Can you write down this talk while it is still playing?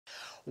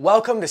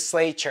Welcome to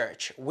Slate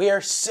Church. We are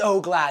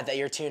so glad that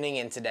you're tuning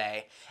in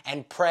today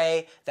and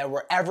pray that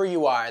wherever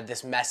you are,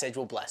 this message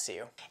will bless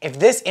you. If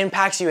this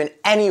impacts you in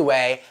any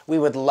way, we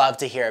would love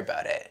to hear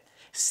about it.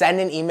 Send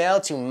an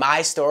email to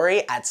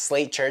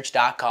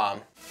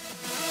mystory@slatechurch.com.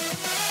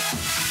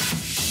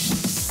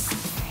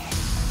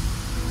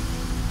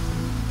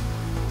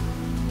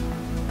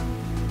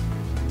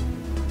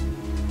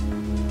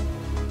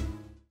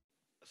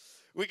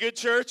 We good,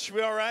 church?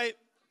 We all right?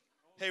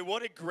 Hey,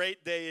 what a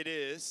great day it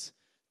is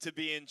to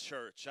be in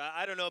church.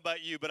 I don't know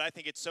about you, but I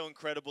think it's so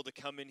incredible to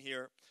come in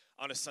here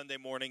on a Sunday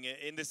morning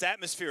in this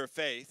atmosphere of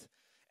faith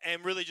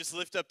and really just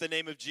lift up the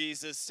name of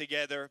Jesus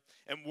together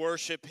and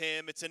worship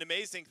him. It's an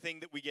amazing thing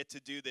that we get to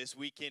do this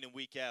week in and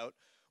week out.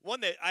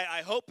 One that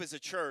I hope as a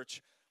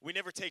church we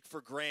never take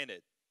for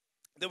granted.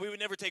 That we would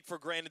never take for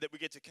granted that we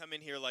get to come in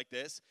here like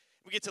this.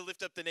 We get to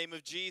lift up the name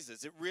of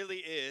Jesus. It really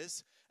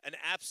is an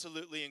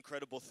absolutely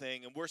incredible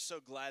thing, and we're so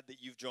glad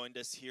that you've joined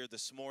us here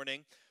this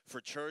morning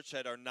for church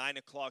at our 9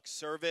 o'clock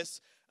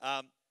service.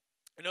 I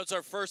know it's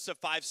our first of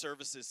 5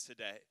 services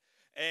today,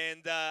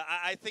 and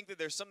I think that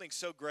there's something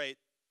so great,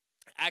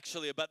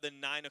 actually, about the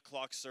 9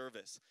 o'clock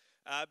service,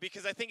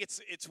 because I think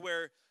it's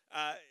where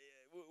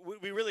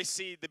we really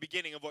see the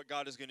beginning of what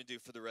God is going to do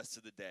for the rest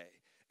of the day.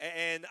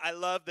 And I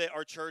love that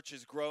our church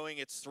is growing,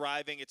 it's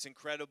thriving, it's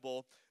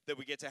incredible that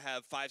we get to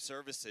have 5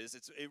 services.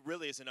 It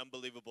really is an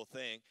unbelievable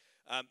thing.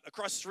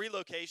 Across 3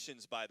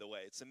 locations, by the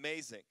way. It's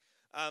amazing.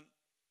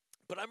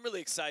 But I'm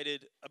really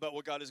excited about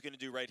what God is going to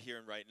do right here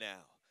and right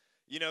now.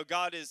 You know,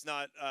 God is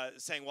not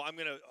saying, well, I'm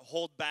going to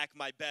hold back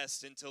my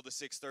best until the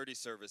 6:30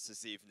 service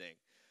this evening,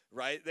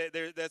 right?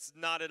 That's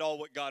not at all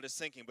what God is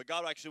thinking. But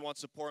God actually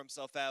wants to pour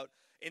himself out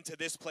into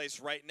this place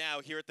right now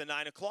here at the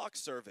 9 o'clock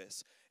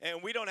service.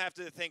 And we don't have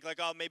to think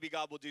like, oh, maybe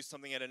God will do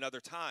something at another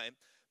time.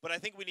 But I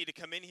think we need to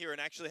come in here and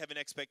actually have an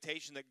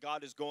expectation that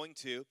God is going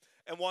to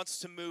and wants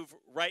to move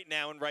right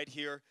now and right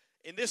here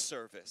in this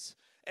service.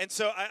 And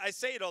so I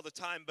say it all the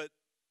time, but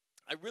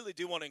I really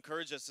do want to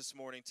encourage us this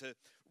morning to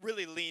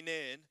really lean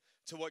in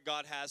to what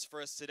God has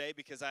for us today,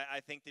 because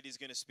I think that he's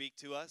going to speak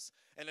to us.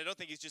 And I don't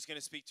think he's just going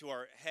to speak to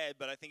our head,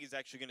 but I think he's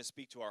actually going to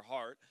speak to our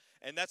heart.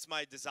 And that's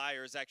my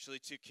desire, is actually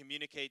to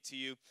communicate to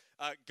you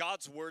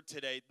God's word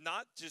today,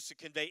 not just to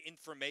convey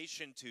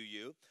information to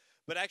you,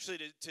 but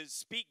actually to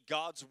speak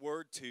God's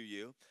word to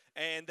you,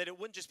 and that it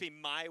wouldn't just be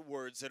my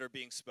words that are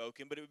being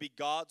spoken, but it would be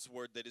God's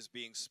word that is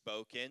being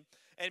spoken.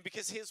 And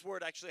because his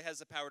word actually has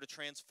the power to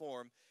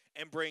transform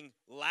and bring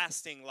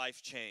lasting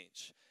life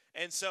change.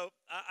 And so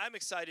I'm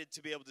excited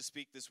to be able to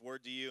speak this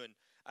word to you, and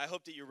I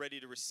hope that you're ready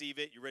to receive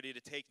it. You're ready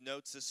to take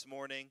notes this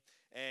morning,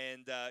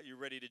 and you're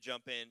ready to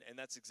jump in. And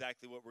that's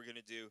exactly what we're going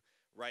to do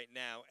right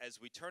now as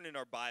we turn in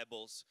our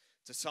Bibles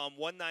to Psalm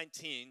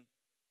 119,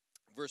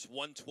 verse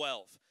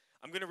 112.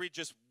 I'm going to read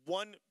just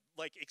one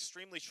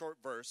extremely short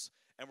verse,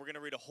 and we're going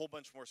to read a whole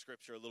bunch more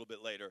scripture a little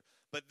bit later.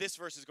 But this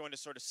verse is going to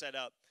sort of set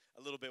up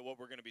a little bit what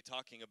we're going to be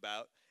talking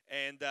about.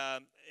 And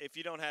if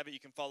you don't have it, you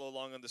can follow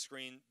along on the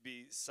screen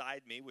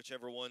beside me,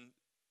 whichever one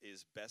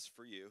is best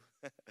for you.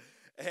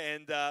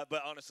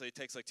 But honestly, it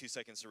takes like 2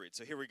 seconds to read.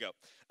 So here we go.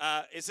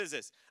 It says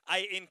this: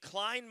 I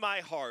incline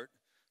my heart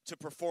to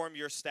perform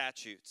your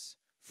statutes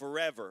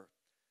forever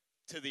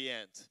to the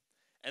end.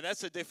 And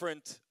that's a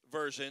different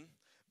version,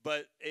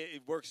 but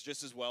it works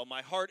just as well.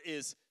 My heart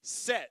is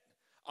set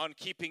on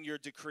keeping your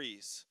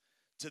decrees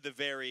to the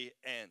very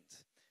end.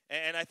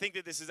 And I think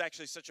that this is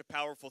actually such a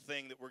powerful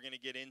thing that we're going to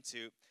get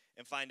into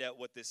and find out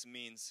what this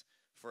means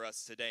for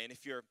us today. And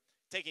if you're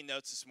taking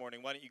notes this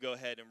morning, why don't you go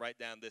ahead and write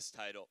down this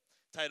title.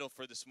 Title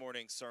for this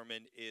morning's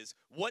sermon is,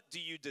 What Do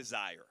You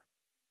Desire?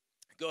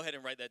 Go ahead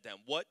and write that down.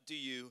 What do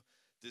you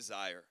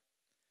desire?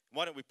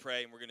 Why don't we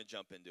pray, and we're going to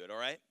jump into it, all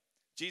right?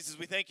 Jesus,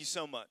 we thank you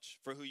so much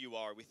for who you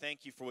are. We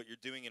thank you for what you're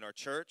doing in our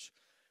church.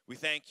 We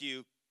thank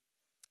you,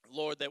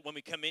 Lord, that when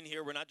we come in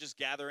here, we're not just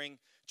gathering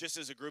just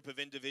as a group of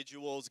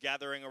individuals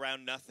gathering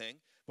around nothing,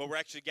 but we're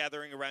actually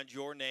gathering around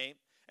your name.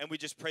 And we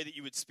just pray that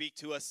you would speak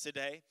to us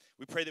today.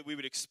 We pray that we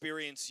would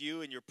experience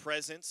you and your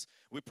presence.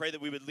 We pray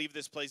that we would leave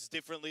this place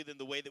differently than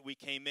the way that we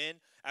came in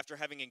after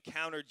having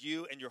encountered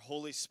you and your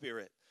Holy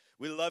Spirit.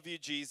 We love you,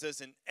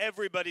 Jesus. And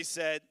everybody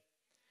said,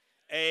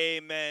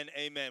 amen,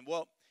 amen.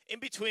 Well, in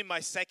between my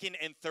second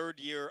and third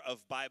year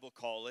of Bible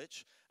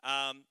college,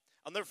 I'll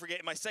never forget,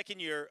 in my second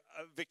year,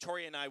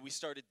 Victoria and I, we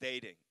started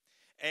dating.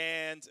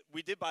 And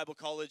we did Bible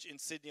college in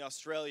Sydney,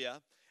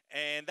 Australia.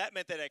 And that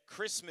meant that at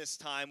Christmas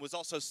time was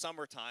also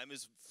summertime. It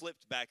was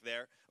flipped back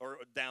there, or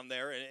down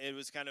there, and it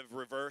was kind of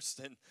reversed.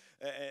 And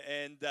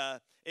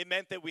it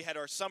meant that we had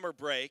our summer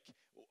break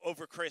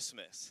over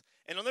Christmas.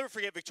 And I'll never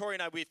forget, Victoria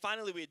and I, we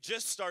had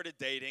just started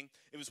dating.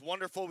 It was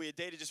wonderful. We had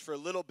dated just for a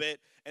little bit.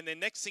 And then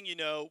next thing you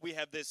know, we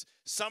have this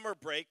summer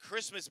break,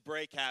 Christmas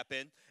break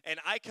happen. And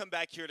I come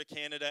back here to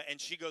Canada, and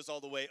she goes all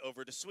the way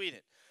over to Sweden.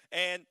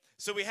 And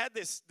so we had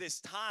this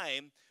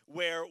time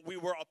where we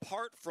were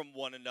apart from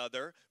one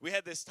another. We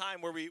had this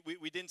time where we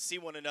didn't see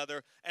one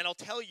another. And I'll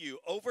tell you,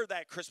 over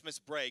that Christmas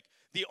break,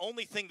 the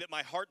only thing that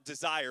my heart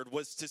desired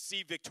was to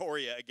see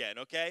Victoria again,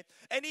 okay?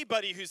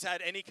 Anybody who's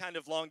had any kind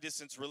of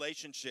long-distance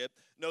relationship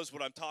knows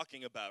what I'm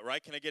talking about,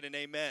 right? Can I get an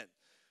amen?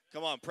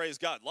 Come on, praise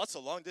God. Lots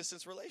of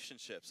long-distance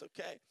relationships,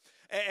 okay?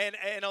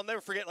 And I'll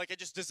never forget, like, I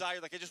just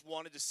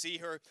wanted to see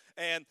her.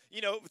 And, you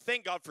know,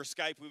 thank God for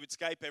Skype. We would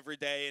Skype every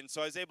day, and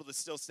so I was able to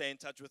still stay in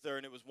touch with her,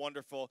 and it was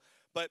wonderful.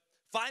 But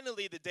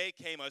finally, the day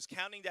came. I was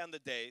counting down the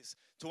days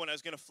to when I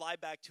was going to fly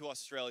back to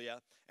Australia,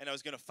 and I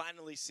was going to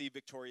finally see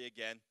Victoria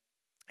again.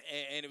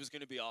 And it was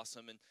going to be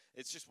awesome, and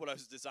it's just what I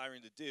was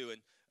desiring to do.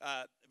 And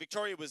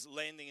Victoria was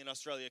landing in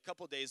Australia a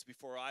couple of days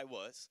before I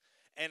was,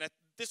 and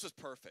this was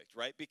perfect,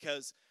 right?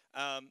 Because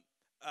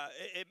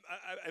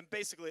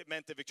basically it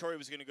meant that Victoria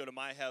was going to go to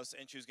my house,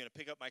 and she was going to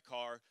pick up my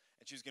car,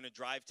 and she was going to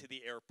drive to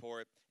the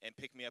airport and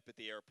pick me up at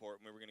the airport,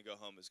 and we were going to go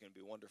home. It was going to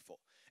be wonderful.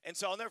 And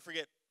so I'll never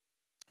forget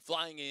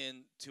flying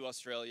in to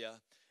Australia,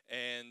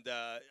 and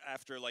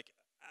after like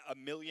a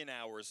million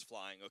hours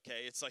flying,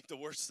 okay? It's like the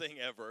worst thing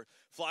ever.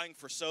 Flying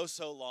for so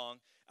long,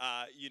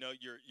 you know,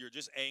 you're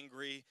just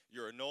angry,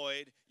 you're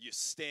annoyed, you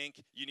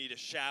stink, you need a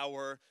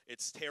shower,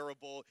 it's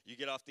terrible. You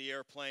get off the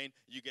airplane,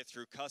 you get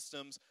through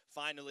customs,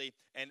 finally,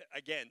 and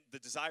again, the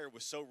desire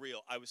was so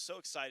real. I was so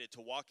excited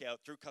to walk out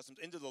through customs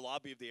into the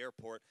lobby of the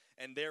airport,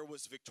 and there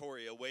was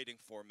Victoria waiting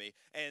for me.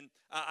 And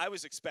I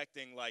was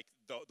expecting like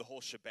the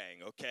whole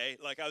shebang, okay?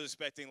 Like I was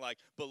expecting like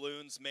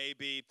balloons,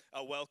 maybe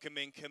a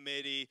welcoming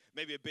committee,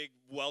 maybe a big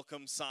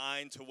welcome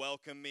sign to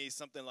welcome me,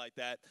 something like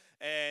that.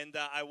 And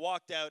I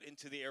walked out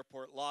into the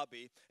airport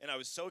lobby, and I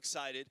was so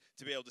excited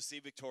to be able to see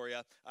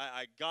Victoria.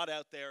 I got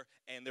out there,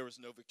 and there was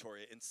no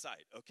Victoria in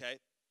sight, okay?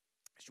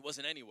 She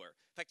wasn't anywhere.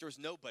 In fact, there was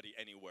nobody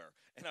anywhere.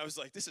 And I was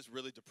like, this is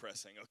really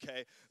depressing,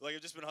 okay? Like,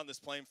 I've just been on this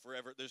plane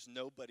forever. There's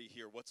nobody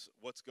here.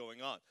 What's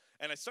going on?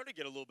 And I started to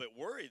get a little bit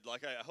worried.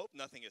 Like, I hope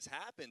nothing has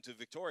happened to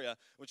Victoria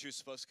when she was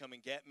supposed to come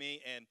and get me.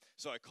 And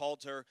so I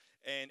called her,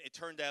 and it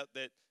turned out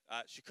that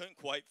she couldn't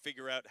quite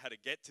figure out how to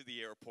get to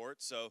the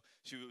airport. So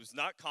she was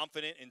not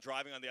confident in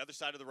driving on the other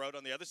side of the road,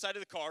 on the other side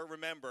of the car,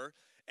 remember.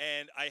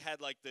 And I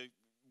had, like, the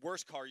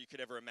worst car you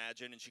could ever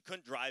imagine, and she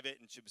couldn't drive it,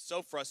 and she was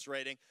so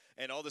frustrating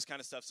and all this kind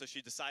of stuff. So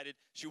she decided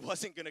she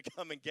wasn't going to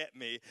come and get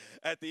me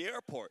at the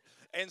airport.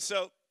 And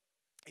so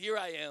here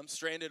I am,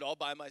 stranded all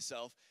by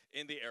myself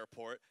in the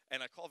airport,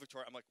 and I call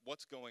Victoria. I'm like,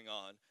 what's going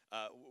on?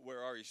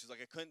 Where are you? She's like,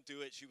 I couldn't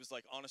do it. She was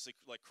like, honestly,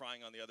 like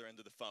crying on the other end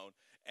of the phone.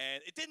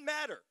 And it didn't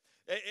matter.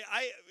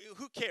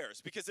 Who cares?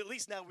 Because at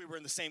least now we were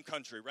in the same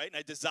country, right? And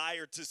I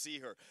desired to see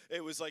her.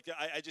 It was like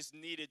I just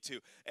needed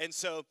to. And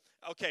so,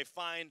 okay,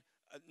 fine.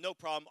 No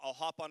problem, I'll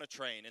hop on a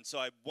train. And so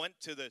I went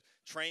to the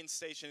train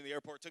station in the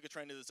airport, took a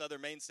train to this other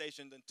main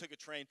station, then took a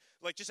train,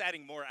 like just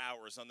adding more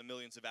hours on the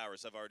millions of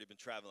hours I've already been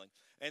traveling.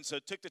 And so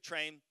took the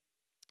train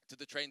to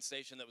the train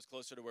station that was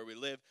closer to where we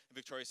live. And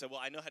Victoria said,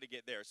 well, I know how to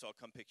get there, so I'll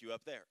come pick you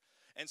up there.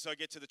 And so I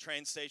get to the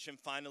train station.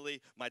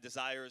 Finally, my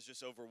desire is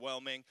just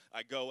overwhelming.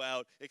 I go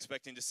out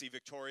expecting to see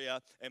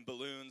Victoria and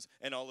balloons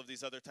and all of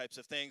these other types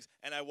of things.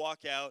 And I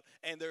walk out,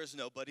 and there's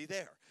nobody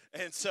there.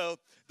 And so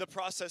the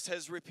process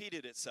has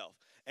repeated itself.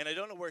 And I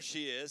don't know where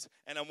she is,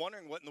 and I'm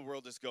wondering what in the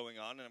world is going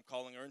on, and I'm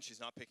calling her, and she's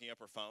not picking up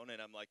her phone,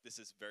 and I'm like, this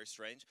is very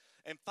strange.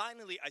 And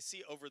finally, I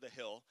see over the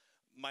hill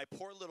my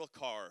poor little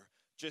car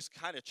just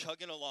kind of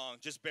chugging along,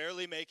 just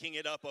barely making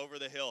it up over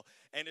the hill.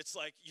 And it's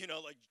like, you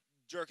know, like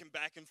jerking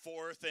back and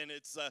forth, and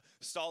it's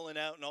stalling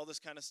out and all this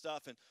kind of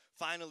stuff. And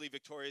finally,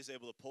 Victoria is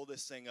able to pull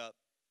this thing up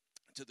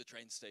to the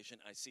train station.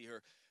 I see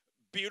her.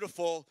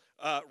 Beautiful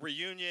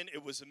reunion.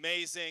 It was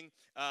amazing.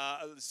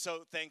 I was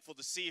so thankful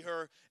to see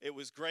her. It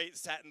was great.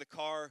 Sat in the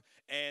car,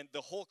 and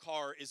the whole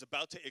car is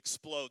about to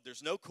explode.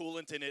 There's no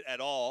coolant in it at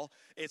all.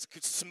 It's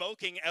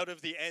smoking out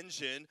of the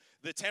engine.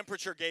 The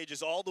temperature gauge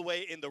is all the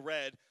way in the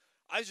red.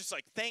 I was just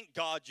like, thank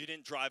God you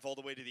didn't drive all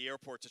the way to the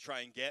airport to try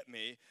and get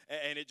me,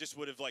 and it just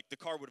would have, like, the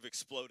car would have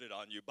exploded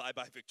on you.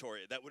 Bye-bye,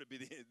 Victoria. That would have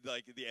been,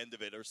 the end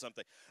of it or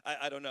something.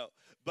 I don't know.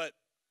 But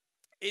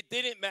it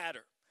didn't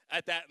matter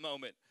at that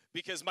moment,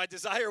 because my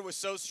desire was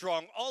so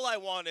strong. All I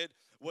wanted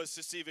was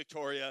to see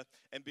Victoria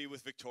and be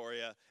with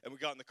Victoria. And we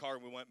got in the car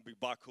and we went and we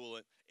bought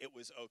coolant. It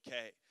was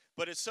okay.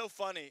 But it's so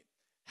funny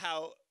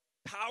how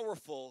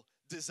powerful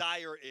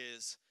desire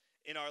is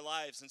in our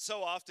lives. And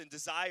so often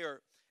desire,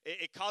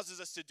 it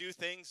causes us to do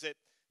things that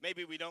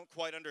maybe we don't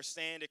quite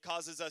understand. It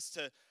causes us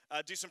to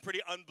do some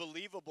pretty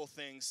unbelievable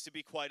things, to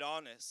be quite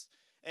honest.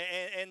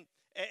 And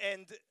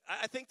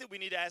I think that we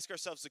need to ask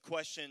ourselves the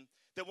question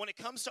that when it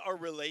comes to our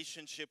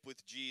relationship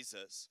with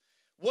Jesus,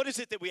 what is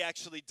it that we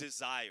actually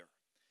desire?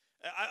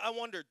 I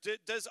wonder,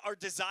 does our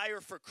desire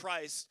for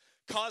Christ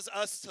cause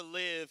us to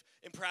live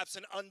in perhaps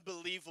an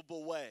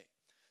unbelievable way?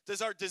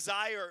 Does our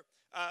desire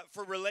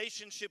for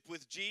relationship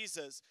with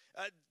Jesus?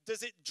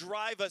 Does it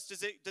drive us?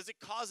 Does it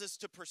cause us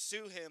to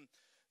pursue him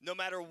no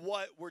matter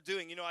what we're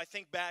doing? You know, I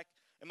think back,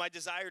 and my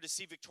desire to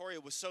see Victoria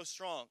was so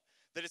strong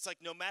that it's like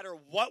no matter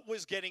what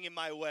was getting in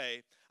my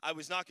way, I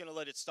was not going to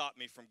let it stop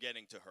me from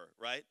getting to her,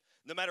 right?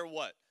 No matter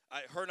what.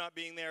 Her not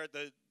being there at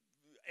the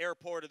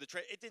airport or the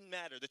train, it didn't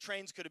matter. The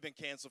trains could have been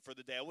canceled for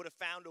the day. I would have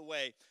found a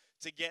way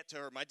to get to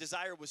her. My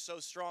desire was so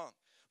strong.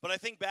 But I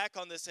think back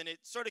on this, and it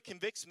sort of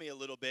convicts me a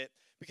little bit,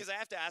 because I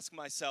have to ask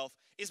myself,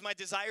 is my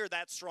desire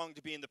that strong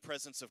to be in the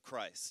presence of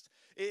Christ?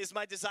 Is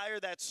my desire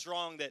that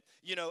strong that,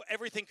 you know,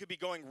 everything could be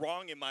going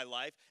wrong in my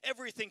life,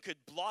 everything could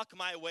block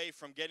my way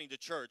from getting to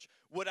church?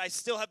 Would I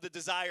still have the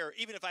desire,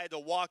 even if I had to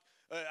walk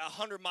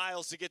 100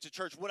 miles to get to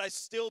church, would I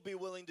still be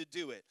willing to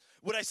do it?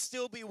 Would I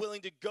still be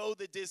willing to go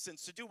the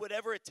distance, to do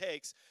whatever it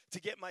takes to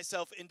get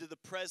myself into the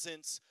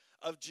presence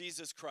of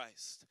Jesus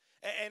Christ?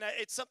 And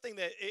it's something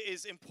that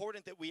is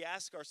important that we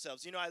ask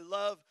ourselves. You know, I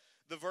love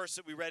the verse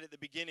that we read at the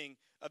beginning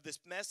of this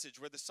message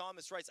where the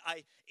psalmist writes,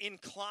 I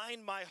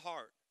incline my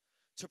heart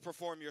to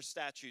perform your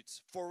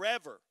statutes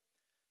forever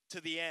to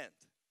the end.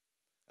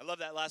 I love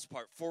that last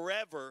part,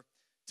 forever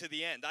to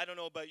the end. I don't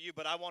know about you,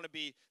 but I want to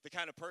be the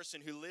kind of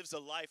person who lives a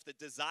life that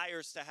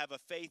desires to have a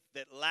faith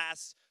that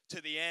lasts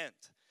to the end.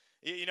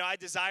 You know, I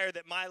desire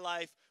that my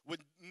life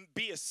would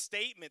be a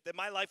statement, that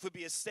my life would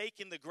be a stake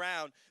in the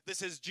ground that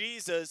says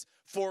Jesus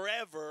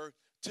forever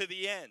to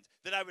the end,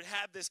 that I would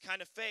have this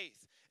kind of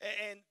faith.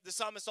 And the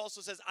psalmist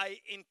also says, I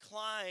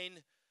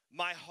incline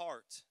my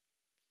heart.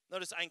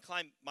 Notice, I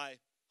incline my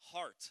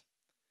heart.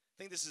 I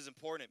think this is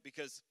important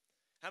because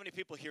how many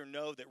people here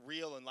know that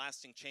real and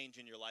lasting change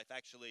in your life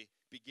actually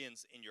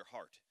begins in your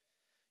heart?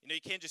 You know,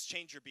 you can't just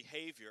change your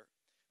behavior,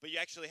 but you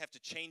actually have to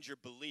change your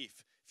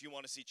belief if you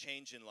want to see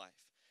change in life.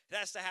 It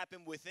has to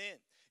happen within.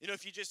 You know,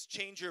 if you just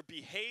change your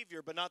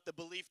behavior but not the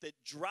belief that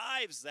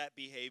drives that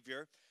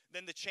behavior,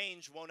 then the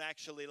change won't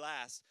actually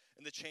last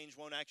and the change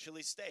won't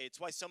actually stay. It's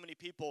why so many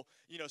people,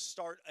 you know,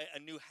 start a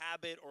new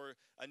habit or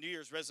a New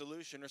Year's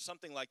resolution or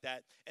something like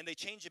that, and they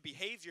change a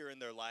behavior in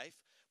their life,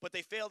 but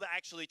they fail to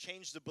actually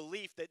change the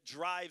belief that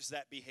drives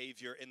that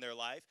behavior in their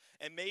life.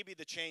 And maybe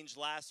the change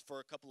lasts for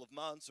a couple of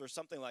months or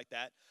something like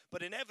that,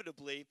 but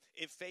inevitably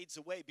it fades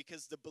away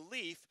because the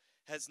belief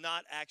has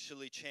not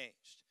actually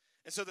changed.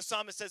 And so the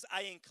psalmist says,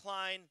 I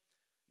incline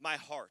my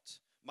heart,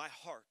 my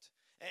heart.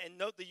 And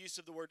note the use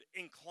of the word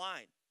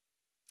incline.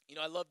 You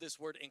know, I love this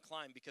word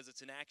incline because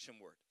it's an action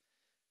word.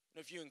 You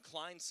know, if you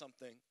incline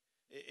something,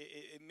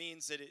 it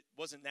means that it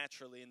wasn't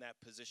naturally in that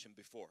position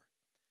before.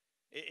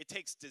 It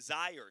takes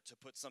desire to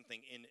put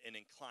something in an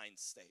inclined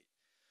state.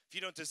 If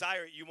you don't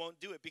desire it, you won't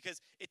do it because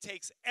it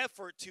takes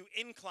effort to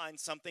incline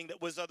something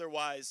that was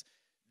otherwise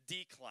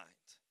declined.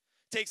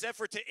 It takes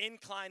effort to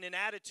incline an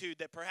attitude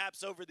that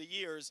perhaps over the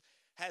years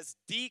has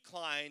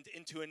declined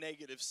into a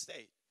negative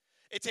state.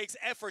 It takes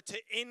effort to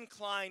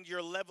incline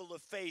your level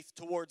of faith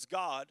towards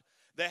God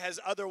that has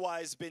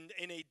otherwise been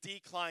in a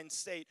declined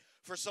state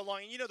for so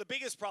long. And you know, the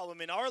biggest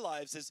problem in our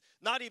lives is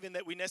not even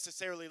that we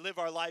necessarily live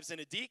our lives in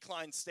a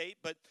declined state,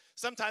 but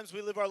sometimes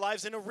we live our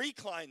lives in a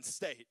reclined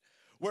state,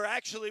 where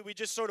actually we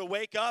just sort of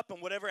wake up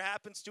and whatever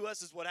happens to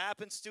us is what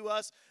happens to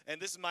us,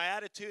 and this is my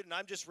attitude, and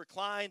I'm just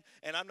reclined,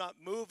 and I'm not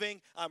moving,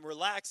 I'm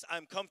relaxed,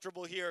 I'm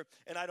comfortable here,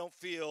 and I don't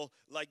feel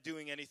like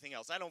doing anything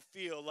else. I don't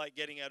feel like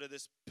getting out of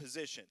this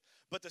position.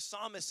 But the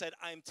psalmist said,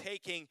 I'm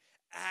taking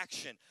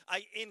action.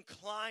 I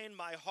incline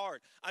my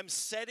heart. I'm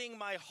setting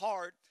my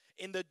heart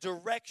in the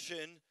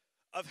direction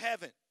of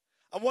heaven.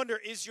 I wonder,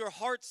 is your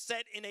heart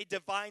set in a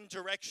divine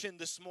direction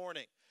this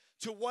morning?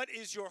 To what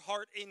is your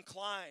heart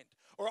inclined?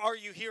 Or are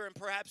you here and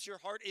perhaps your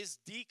heart is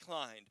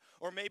declined?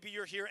 Or maybe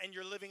you're here and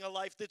you're living a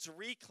life that's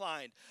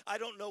reclined. I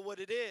don't know what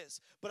it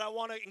is, but I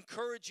want to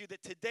encourage you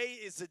that today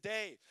is the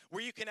day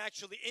where you can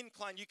actually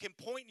incline. You can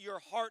point your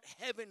heart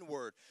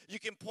heavenward. You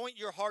can point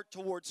your heart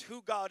towards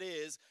who God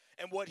is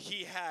and what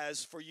he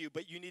has for you,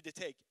 but you need to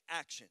take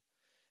action.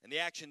 And the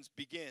actions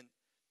begin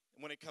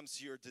when it comes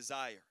to your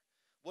desire.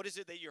 What is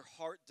it that your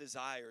heart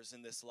desires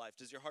in this life?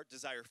 Does your heart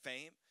desire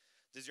fame?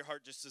 Does your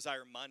heart just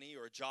desire money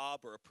or a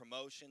job or a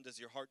promotion? Does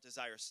your heart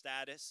desire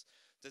status?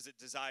 Does it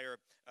desire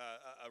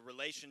a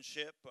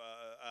relationship,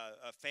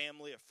 a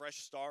family, a fresh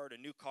start, a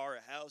new car,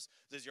 a house?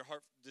 Does your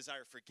heart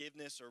desire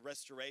forgiveness or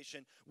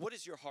restoration? What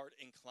is your heart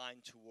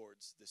inclined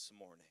towards this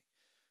morning?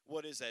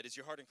 What is that? Is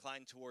your heart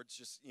inclined towards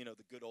just, you know,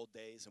 the good old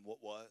days and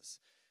what was?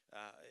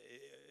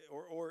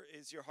 Or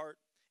is your heart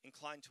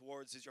inclined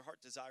towards, does your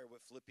heart desire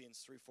what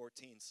Philippians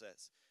 3:14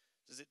 says?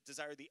 Does it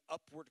desire the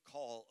upward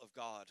call of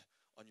God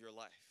on your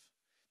life?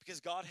 Because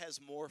God has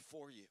more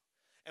for you.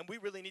 And we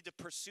really need to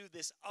pursue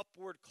this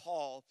upward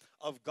call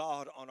of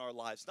God on our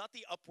lives. Not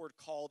the upward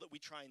call that we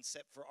try and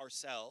set for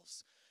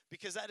ourselves,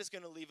 because that is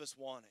going to leave us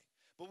wanting.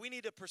 But we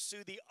need to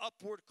pursue the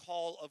upward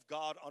call of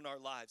God on our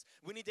lives.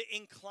 We need to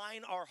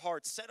incline our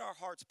hearts, set our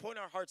hearts, point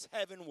our hearts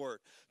heavenward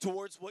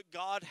towards what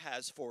God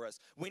has for us.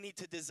 We need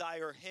to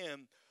desire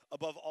him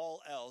above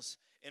all else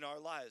in our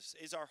lives.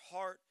 Is our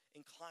heart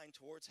inclined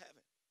towards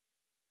heaven?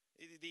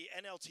 The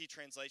NLT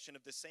translation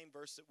of the same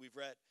verse that we've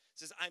read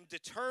says, I'm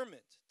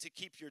determined to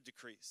keep your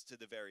decrees to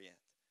the very end.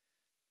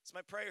 It's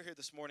my prayer here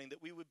this morning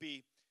that we would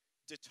be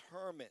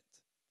determined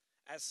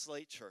as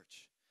Slate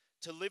Church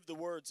to live the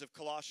words of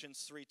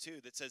Colossians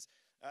 3:2 that says,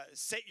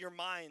 set your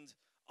mind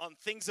on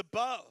things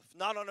above,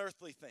 not on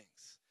earthly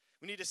things.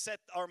 We need to set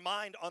our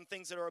mind on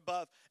things that are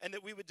above, and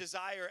that we would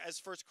desire, as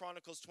 1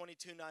 Chronicles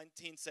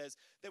 22:19 says,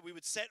 that we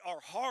would set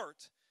our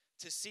heart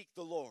to seek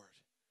the Lord.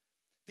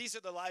 These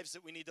are the lives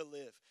that we need to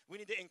live. We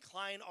need to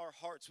incline our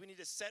hearts. We need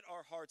to set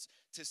our hearts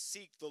to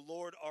seek the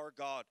Lord our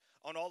God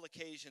on all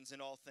occasions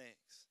and all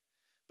things.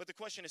 But the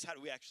question is, how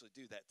do we actually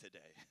do that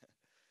today?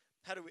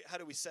 How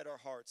do we set our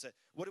hearts?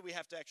 What do we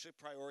have to actually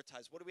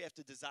prioritize? What do we have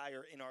to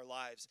desire in our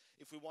lives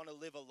if we want to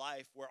live a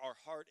life where our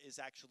heart is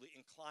actually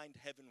inclined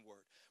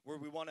heavenward, where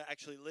we want to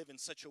actually live in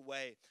such a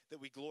way that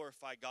we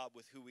glorify God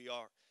with who we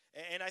are?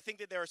 And I think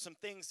that there are some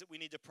things that we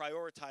need to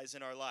prioritize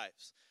in our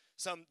lives,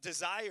 some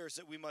desires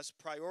that we must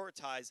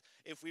prioritize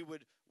if we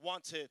would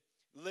want to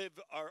live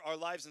our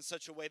lives in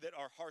such a way that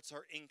our hearts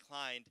are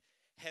inclined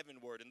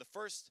heavenward. And the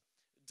first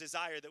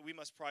desire that we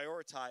must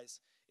prioritize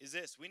is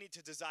this: we need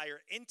to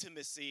desire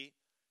intimacy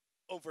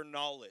over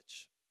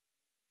knowledge.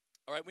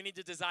 All right, we need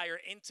to desire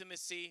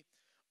intimacy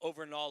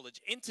over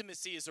knowledge.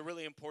 Intimacy is a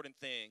really important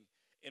thing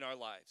in our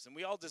lives, and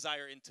we all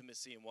desire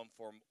intimacy in one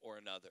form or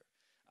another.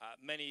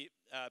 Many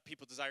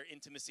people desire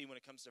intimacy when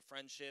it comes to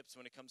friendships,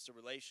 when it comes to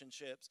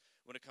relationships,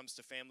 when it comes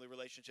to family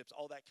relationships,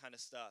 all that kind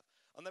of stuff.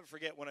 I'll never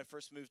forget when I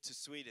first moved to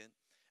Sweden.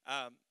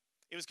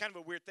 It was kind of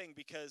a weird thing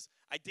because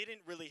I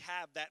didn't really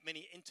have that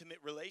many intimate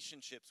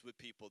relationships with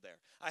people there.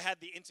 I had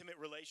the intimate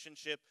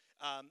relationship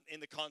in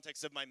the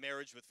context of my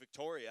marriage with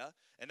Victoria,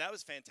 and that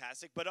was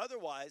fantastic. But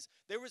otherwise,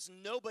 there was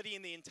nobody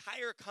in the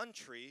entire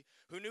country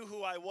who knew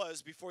who I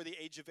was before the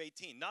age of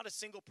 18. Not a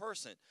single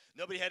person.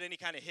 Nobody had any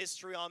kind of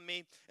history on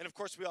me. And of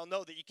course, we all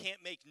know that you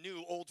can't make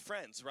new old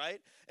friends,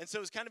 right? And so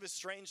it was kind of a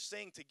strange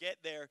thing to get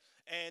there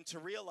and to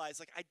realize,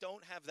 like, I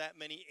don't have that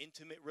many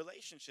intimate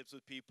relationships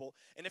with people.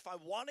 And if I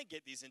want to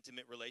get these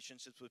intimate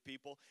relationships with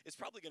people, it's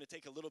probably going to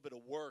take a little bit of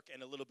work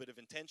and a little bit of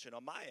intention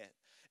on my end.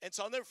 And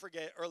so I'll never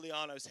forget, early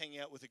on, I was hanging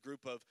out with a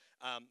group of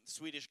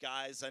Swedish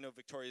guys. I know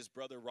Victoria's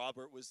brother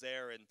Robert was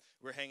there, and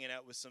we're hanging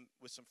out with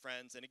some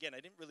friends. And again, I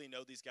didn't really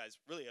know these guys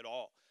really at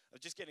all. I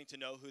was just getting to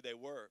know who they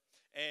were.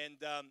 And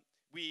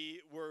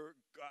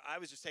I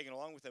was just taking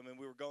along with them, and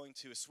we were going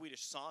to a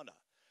Swedish sauna.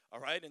 All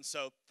right, and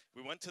so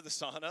we went to the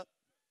sauna,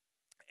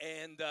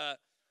 and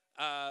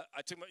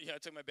I took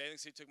my bathing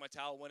suit, took my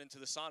towel, went into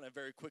the sauna, and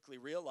very quickly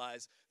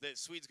realized that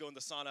Swedes go in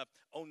the sauna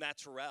au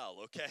naturel,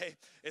 okay?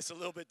 It's a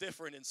little bit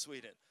different in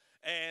Sweden.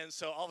 And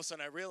so all of a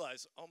sudden I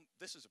realized,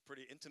 this is a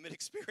pretty intimate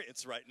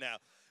experience right now.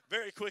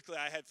 Very quickly,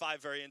 I had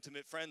 5 very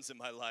intimate friends in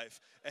my life,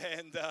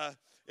 and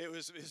it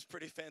was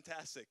pretty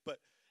fantastic. But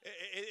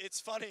it's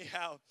funny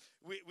how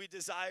we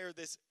desire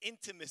this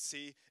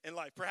intimacy in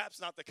life. Perhaps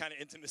not the kind of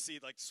intimacy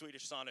like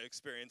Swedish sauna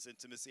experience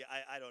intimacy,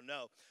 I don't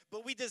know.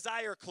 But we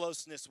desire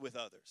closeness with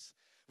others.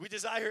 We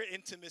desire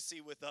intimacy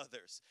with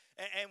others.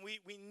 And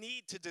we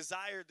need to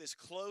desire this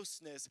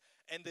closeness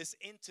and this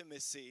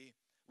intimacy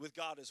with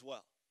God as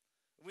well.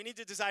 We need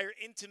to desire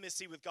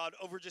intimacy with God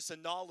over just a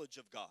knowledge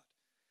of God.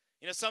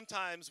 You know,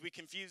 sometimes we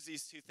confuse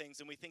these two things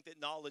and we think that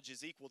knowledge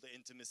is equal to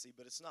intimacy,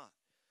 but it's not.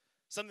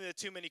 Something that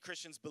too many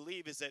Christians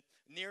believe is that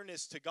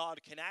nearness to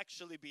God can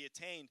actually be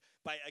attained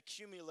by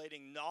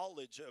accumulating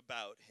knowledge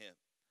about Him.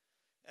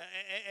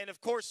 And of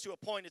course, to a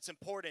point, it's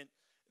important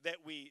that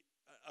we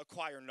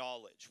acquire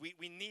knowledge.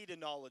 We need a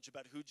knowledge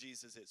about who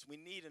Jesus is. We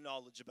need a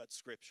knowledge about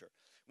Scripture.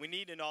 We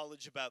need a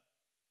knowledge about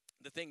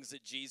the things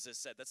that Jesus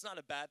said. That's not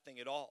a bad thing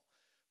at all.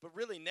 But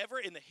really, never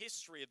in the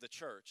history of the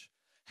church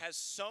has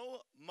so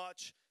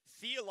much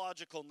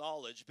theological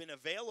knowledge been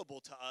available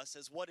to us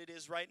as what it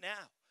is right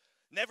now.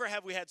 Never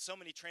have we had so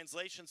many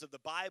translations of the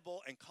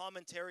Bible and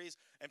commentaries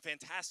and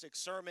fantastic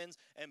sermons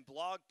and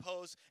blog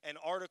posts and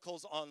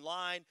articles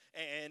online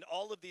and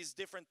all of these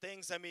different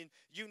things. I mean,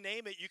 you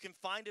name it, you can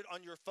find it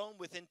on your phone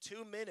within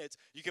 2 minutes.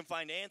 You can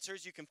find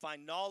answers, you can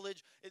find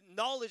knowledge.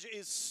 Knowledge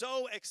is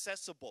so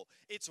accessible.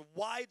 It's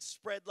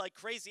widespread like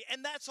crazy,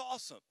 and that's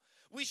awesome.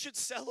 We should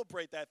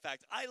celebrate that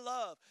fact. I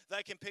love that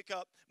I can pick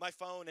up my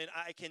phone and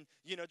I can,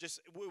 just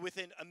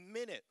within a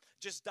minute,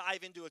 just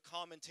dive into a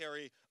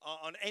commentary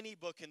on any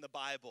book in the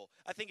Bible.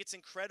 I think it's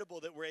incredible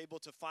that we're able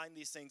to find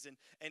these things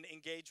and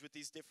engage with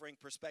these differing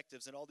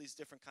perspectives and all these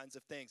different kinds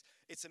of things.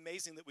 It's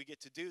amazing that we get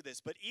to do this.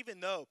 But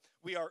even though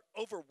we are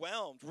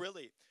overwhelmed,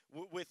 really,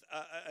 with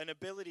an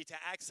ability to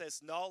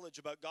access knowledge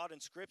about God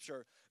and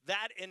Scripture,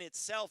 that in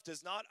itself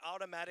does not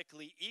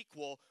automatically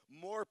equal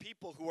more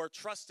people who are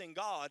trusting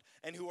God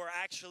and who are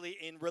actually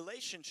in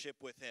relationship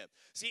with Him.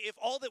 See, if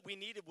all that we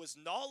needed was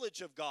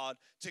knowledge of God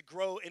to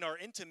grow in our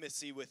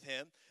intimacy with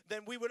Him,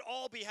 then we would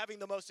all be having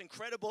the most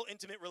incredible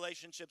intimate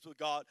relationships with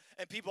God,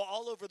 and people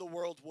all over the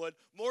world would,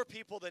 more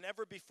people than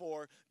ever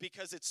before,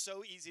 because it's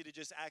so easy to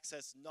just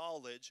access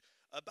knowledge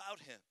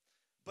about Him.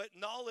 But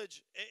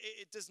knowledge,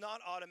 it does not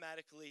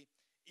automatically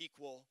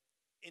equal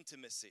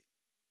intimacy.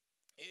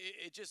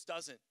 It just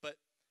doesn't. But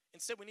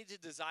Instead, we need to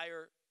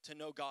desire to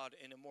know God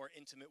in a more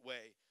intimate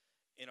way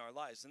in our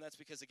lives. And that's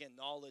because, again,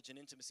 knowledge and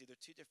intimacy, they're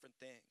two different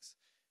things.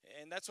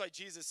 And that's why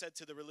Jesus said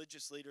to the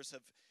religious leaders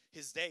of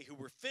his day who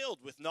were filled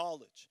with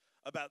knowledge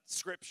about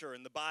Scripture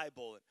and the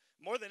Bible, and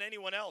more than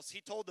anyone else,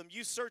 he told them,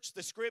 you search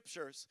the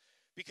Scriptures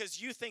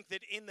because you think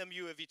that in them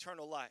you have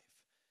eternal life.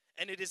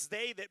 And it is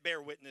they that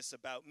bear witness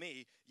about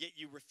me, yet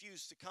you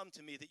refuse to come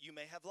to me that you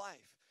may have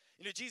life.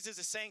 You know, Jesus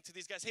is saying to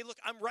these guys, hey, look,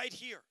 I'm right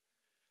here.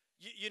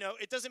 You know,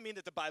 it doesn't mean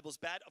that the Bible's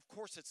bad. Of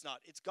course it's not.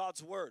 It's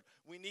God's word.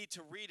 We need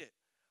to read it.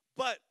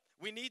 But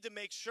we need to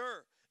make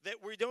sure that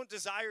we don't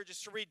desire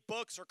just to read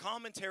books or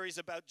commentaries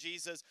about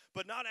Jesus,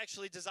 but not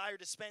actually desire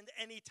to spend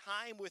any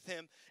time with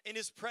him in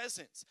his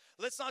presence.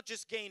 Let's not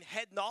just gain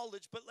head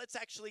knowledge, but let's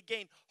actually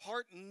gain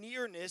heart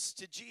nearness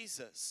to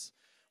Jesus.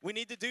 We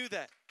need to do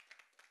that.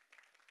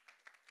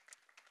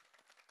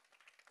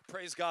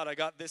 Praise God, I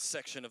got this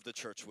section of the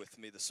church with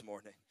me this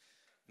morning.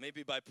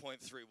 Maybe by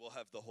point 3, we'll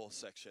have the whole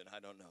section. I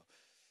don't know.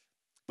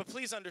 But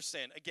please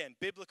understand, again,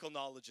 biblical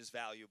knowledge is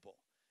valuable.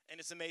 And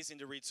it's amazing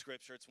to read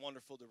Scripture. It's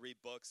wonderful to read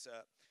books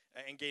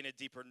and gain a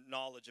deeper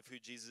knowledge of who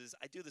Jesus is.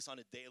 I do this on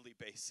a daily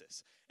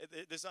basis.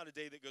 There's not a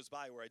day that goes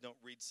by where I don't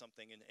read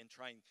something and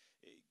try and,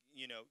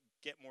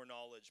 get more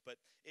knowledge. But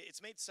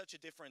it's made such a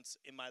difference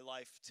in my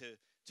life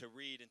to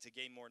read and to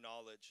gain more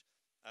knowledge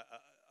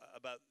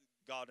about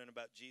God and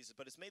about Jesus.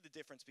 But it's made the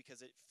difference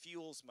because it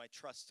fuels my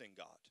trust in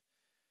God,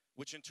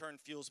 which in turn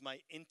fuels my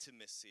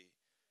intimacy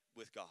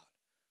with God.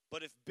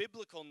 But if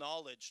biblical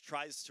knowledge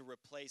tries to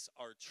replace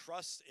our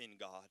trust in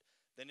God,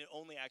 then it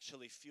only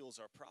actually fuels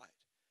our pride.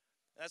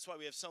 That's why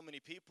we have so many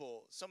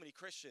people, so many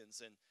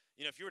Christians, and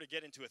if you were to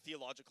get into a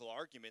theological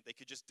argument, they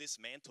could just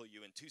dismantle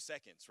you in 2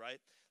 seconds, right?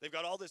 They've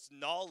got all this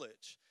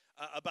knowledge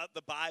about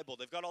the Bible.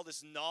 They've got all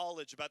this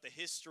knowledge about the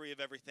history of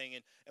everything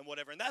and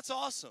whatever, and that's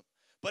awesome.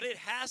 But it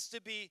has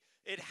to be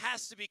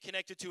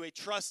connected to a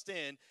trust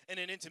in and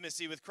an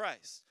intimacy with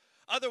Christ.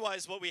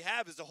 Otherwise, what we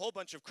have is a whole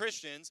bunch of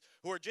Christians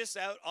who are just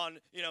out on,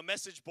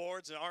 message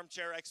boards and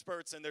armchair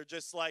experts, and they're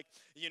just like,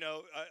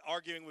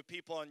 arguing with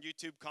people on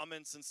YouTube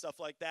comments and stuff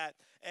like that.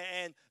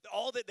 And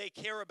all that they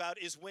care about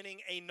is winning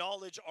a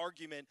knowledge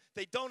argument.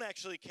 They don't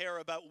actually care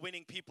about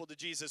winning people to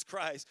Jesus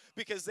Christ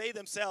because they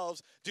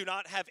themselves do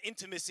not have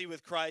intimacy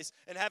with Christ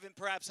and haven't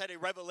perhaps had a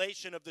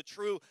revelation of the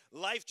true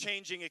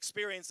life-changing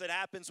experience that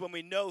happens when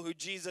we know who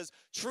Jesus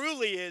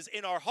truly is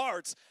in our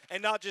hearts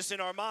and not just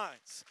in our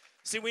minds.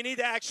 See, we need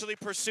to actually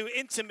pursue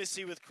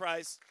intimacy with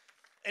Christ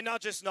and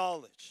not just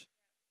knowledge.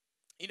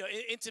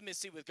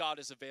 Intimacy with God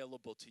is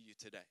available to you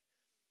today.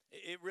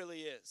 It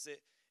really is.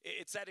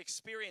 It's that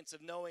experience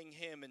of knowing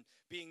him and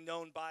being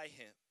known by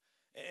him.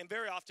 And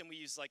very often we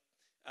use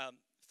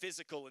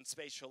physical and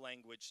spatial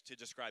language to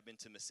describe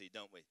intimacy,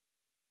 don't we?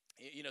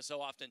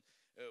 So often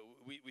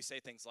we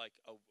say things like,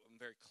 oh, I'm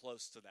very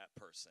close to that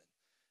person.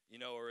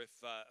 Or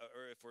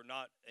if we're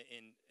not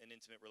in an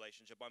intimate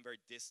relationship, I'm very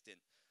distant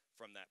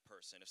from that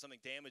person. If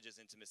something damages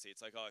intimacy,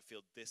 it's like, oh, I feel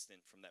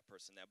distant from that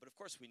person now. But of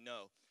course we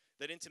know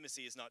that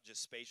intimacy is not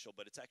just spatial,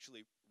 but it's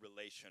actually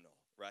relational,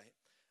 right?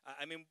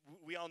 I mean,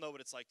 we all know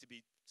what it's like to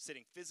be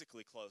sitting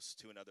physically close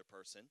to another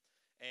person,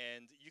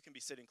 and you can be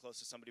sitting close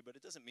to somebody, but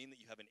it doesn't mean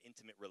that you have an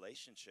intimate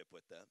relationship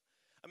with them.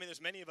 I mean,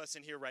 there's many of us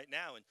in here right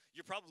now, and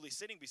you're probably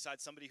sitting beside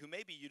somebody who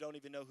maybe you don't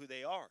even know who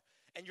they are.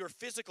 And your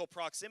physical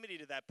proximity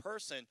to that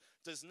person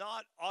does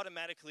not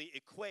automatically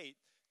equate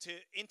to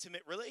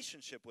intimate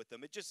relationship with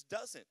them. It just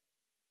doesn't.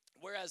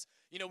 Whereas,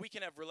 we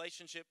can have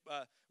relationship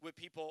with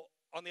people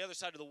on the other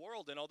side of the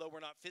world, and although we're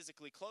not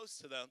physically close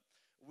to them,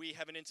 we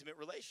have an intimate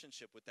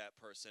relationship with that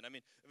person. I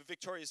mean,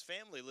 Victoria's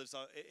family lives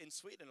in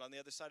Sweden on the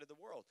other side of the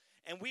world,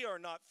 and we are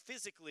not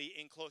physically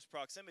in close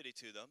proximity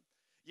to them,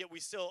 yet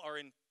we still are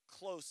in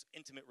close,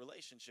 intimate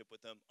relationship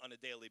with them on a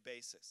daily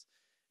basis.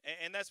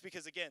 And that's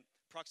because, again,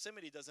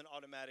 proximity doesn't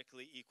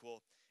automatically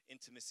equal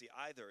intimacy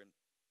either.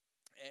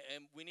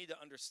 And we need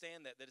to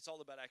understand that it's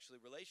all about actually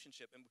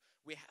relationship. And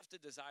we have to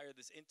desire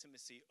this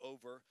intimacy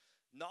over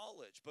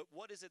knowledge. But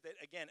what is it that,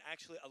 again,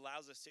 actually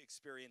allows us to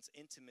experience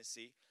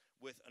intimacy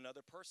with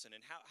another person?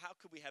 And how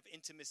could we have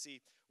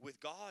intimacy with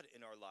God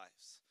in our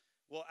lives?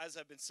 Well, as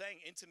I've been saying,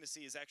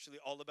 intimacy is actually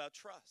all about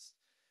trust.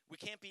 We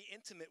can't be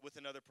intimate with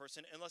another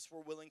person unless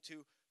we're willing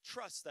to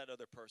trust that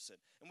other person.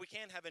 And we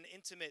can't have an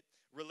intimate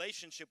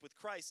relationship with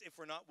Christ if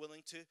we're not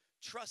willing to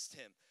trust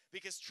him.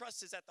 Because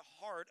trust is at the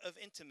heart of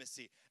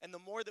intimacy. And the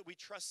more that we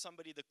trust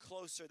somebody, the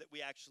closer that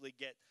we actually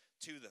get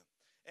to them.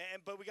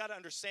 But we got to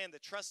understand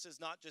that trust is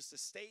not just a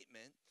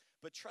statement,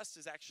 but trust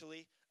is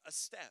actually a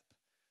step.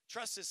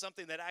 Trust is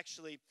something that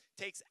actually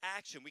takes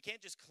action. We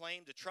can't just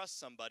claim to trust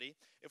somebody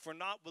if we're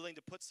not willing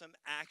to put some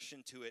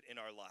action to it in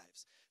our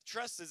lives.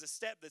 Trust is a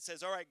step that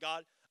says, all right,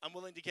 God, I'm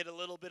willing to get a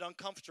little bit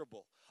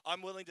uncomfortable.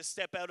 I'm willing to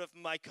step out of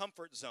my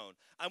comfort zone.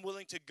 I'm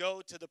willing to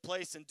go to the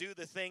place and do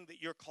the thing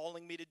that you're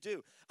calling me to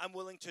do. I'm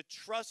willing to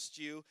trust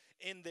you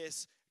in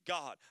this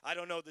God. I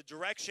don't know the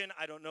direction.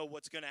 I don't know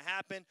what's going to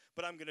happen,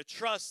 but I'm going to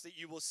trust that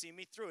you will see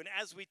me through. And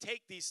as we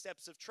take these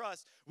steps of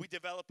trust, we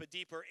develop a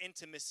deeper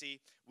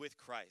intimacy with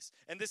Christ.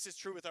 And this is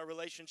true with our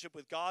relationship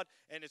with God,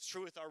 and it's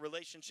true with our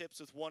relationships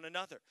with one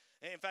another.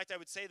 And in fact, I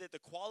would say that the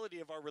quality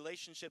of our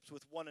relationships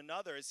with one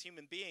another as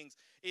human beings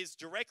is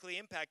directly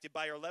impacted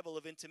by our level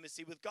of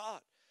intimacy with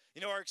God.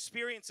 You know, our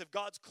experience of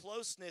God's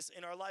closeness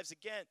in our lives,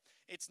 again,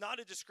 it's not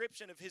a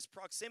description of his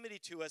proximity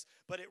to us,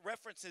 but it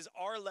references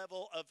our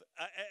level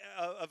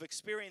of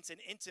experience and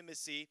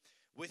intimacy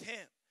with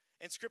him.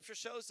 And Scripture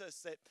shows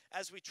us that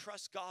as we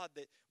trust God,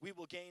 that we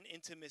will gain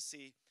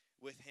intimacy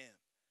with him.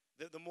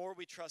 The more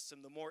we trust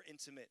him, the more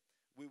intimate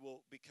we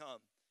will become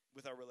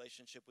with our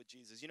relationship with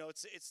Jesus. You know,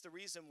 it's the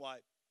reason why,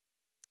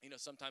 you know,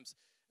 sometimes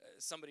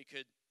somebody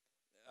could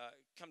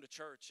come to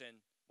church, and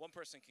one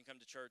person can come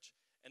to church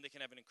and they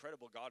can have an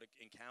incredible God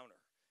encounter.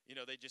 You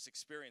know, they just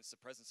experience the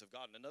presence of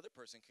God. And another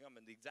person can come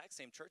in the exact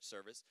same church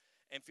service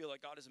and feel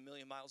like God is a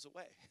million miles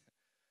away.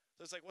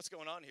 So it's like, what's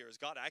going on here? Is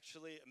God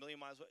actually a million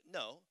miles away?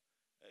 No.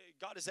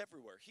 God is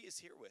everywhere. He is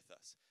here with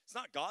us. It's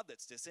not God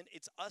that's distant.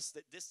 It's us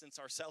that distance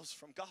ourselves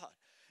from God.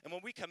 And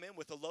when we come in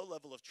with a low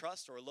level of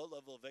trust or a low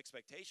level of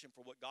expectation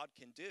for what God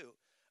can do,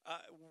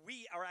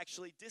 we are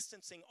actually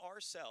distancing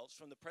ourselves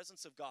from the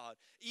presence of God.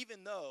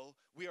 Even though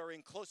we are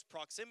in close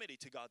proximity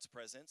to God's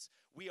presence,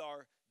 we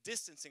are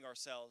distancing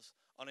ourselves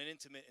on an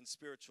intimate and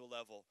spiritual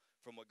level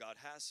from what God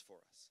has for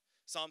us.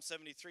 Psalm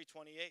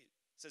 73:28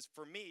 says,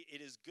 "For me,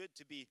 it is good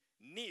to be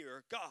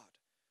near God."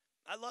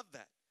 I love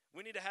that.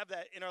 We need to have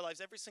that in our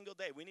lives every single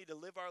day. We need to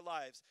live our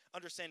lives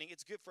understanding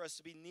it's good for us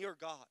to be near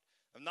God,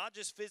 and not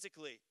just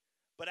physically,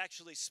 but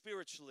actually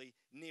spiritually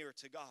near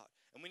to God.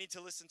 And we need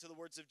to listen to the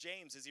words of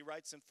James as he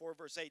writes in 4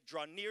 verse 8,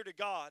 "Draw near to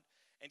God,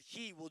 and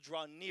he will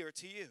draw near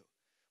to you."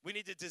 We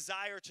need to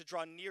desire to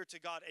draw near to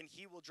God, and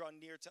he will draw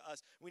near to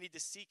us. We need to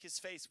seek his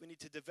face. We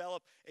need to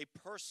develop a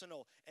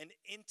personal and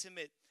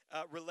intimate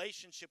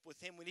relationship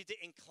with him. We need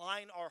to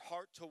incline our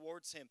heart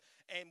towards him,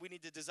 and we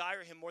need to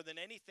desire him more than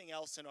anything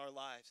else in our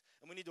lives.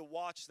 And we need to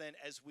watch then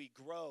as we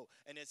grow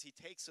and as he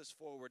takes us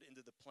forward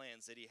into the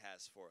plans that he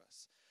has for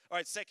us. All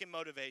right, second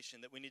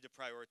motivation that we need to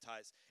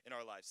prioritize in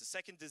our lives. The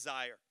second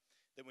desire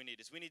that we need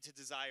is we need to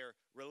desire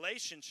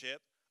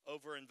relationship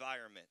over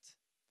environment.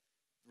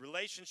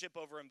 Relationship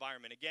over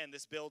environment. Again,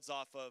 this builds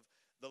off of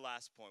the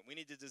last point. We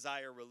need to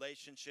desire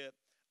relationship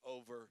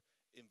over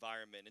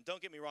environment. And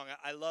don't get me wrong,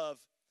 I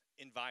love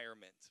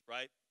environment,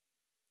 right?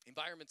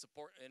 Environment's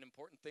an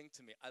important thing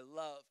to me. I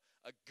love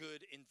a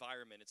good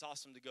environment. It's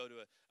awesome to go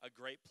to a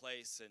great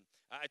place. And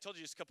I told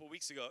you just a couple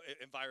weeks ago,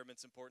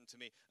 environment's important to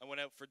me. I went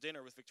out for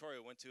dinner with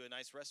Victoria, went to a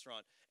nice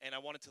restaurant, and I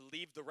wanted to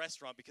leave the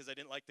restaurant because I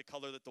didn't like the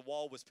color that the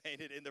wall was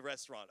painted in the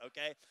restaurant,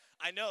 okay?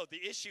 I know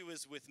the issue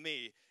is with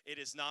me. It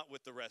is not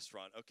with the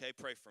restaurant, okay?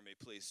 Pray for me,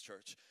 please,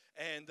 church.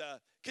 And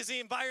because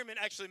the environment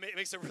actually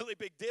makes a really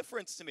big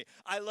difference to me.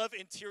 I love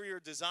interior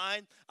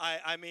design.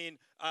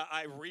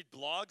 I read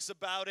blogs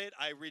about it.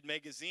 I read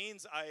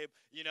magazines. I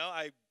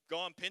go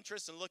on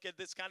Pinterest and look at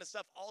this kind of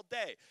stuff all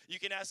day. You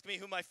can ask me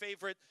who my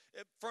favorite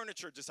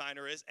furniture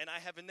designer is, and I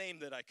have a name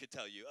that I could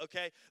tell you,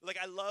 okay? Like,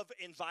 I love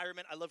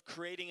environment. I love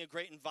creating a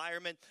great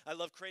environment. I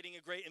love creating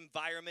a great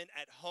environment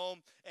at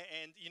home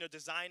and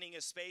designing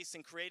a space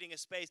and creating a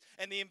space.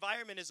 And the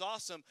environment is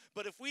awesome,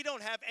 but if we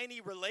don't have any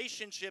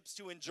relationships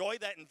to enjoy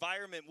that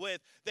environment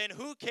with, then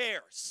who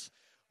cares?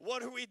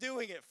 What are we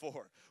doing it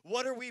for?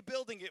 What are we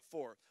building it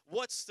for?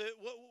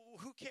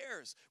 Who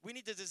cares? We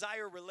need to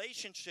desire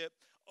relationship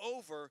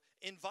over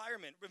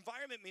environment.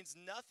 Environment means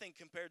nothing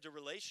compared to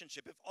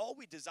relationship. If all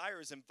we desire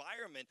is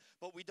environment,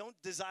 but we don't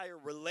desire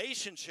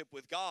relationship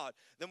with God,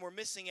 then we're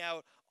missing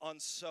out on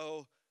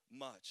so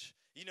much.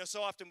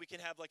 So often we can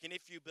have like an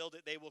 "if you build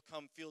it, they will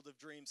come" field of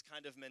dreams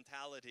kind of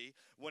mentality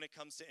when it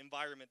comes to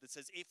environment that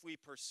says if we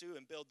pursue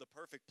and build the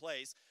perfect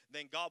place,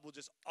 then God will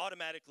just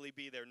automatically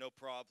be there, no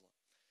problem.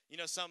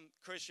 Some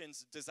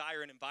Christians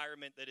desire an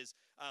environment that is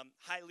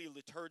highly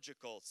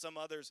liturgical. Some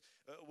others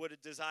would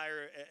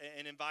desire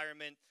an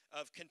environment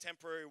of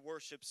contemporary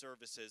worship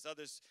services.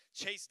 Others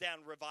chase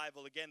down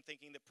revival, again,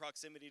 thinking that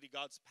proximity to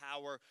God's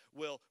power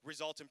will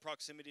result in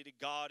proximity to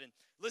God. And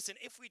listen,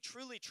 if we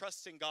truly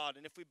trust in God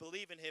and if we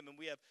believe in him and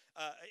we have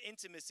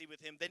intimacy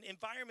with him, then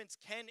environments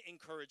can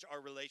encourage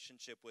our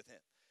relationship with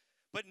him.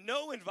 But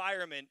no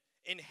environment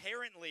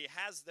inherently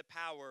has the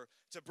power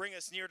to bring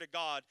us near to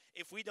God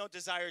if we don't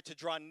desire to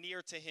draw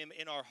near to him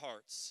in our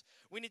hearts.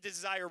 We need to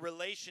desire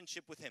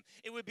relationship with him.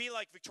 It would be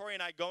like Victoria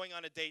and I going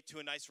on a date to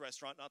a nice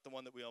restaurant, not the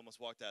one that we almost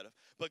walked out of,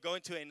 but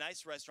going to a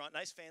nice restaurant,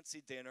 nice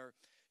fancy dinner.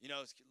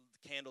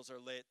 Candles are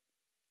lit.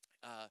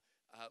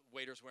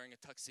 Waiter's wearing a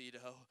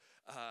tuxedo.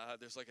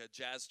 There's like a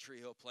jazz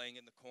trio playing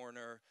in the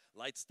corner.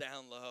 Lights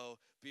down low.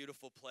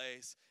 Beautiful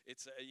place.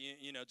 It's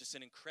just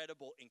an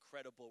incredible,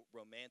 incredible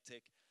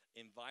romantic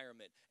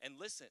environment. And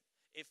listen,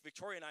 if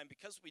Victoria and I,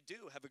 because we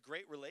do have a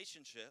great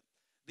relationship,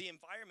 the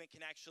environment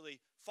can actually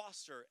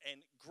foster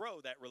and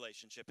grow that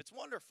relationship. It's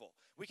wonderful.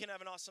 We can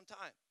have an awesome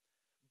time.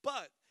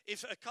 But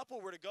if a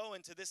couple were to go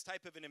into this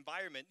type of an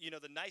environment,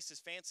 the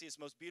nicest, fanciest,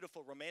 most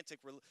beautiful, romantic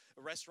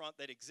restaurant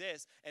that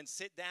exists, and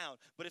sit down,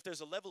 but if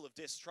there's a level of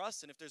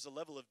distrust, and if there's a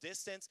level of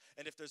distance,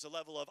 and if there's a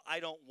level of I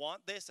don't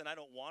want this, and I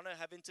don't want to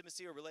have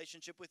intimacy or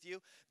relationship with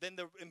you, then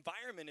the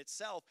environment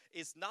itself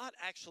is not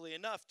actually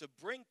enough to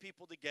bring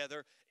people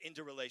together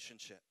into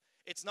relationship.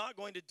 It's not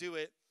going to do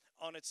it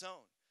on its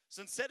own.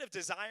 So instead of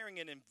desiring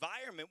an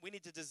environment, we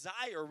need to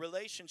desire a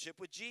relationship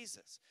with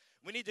Jesus.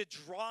 We need to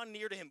draw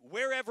near to him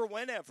wherever,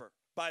 whenever,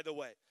 by the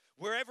way.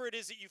 Wherever it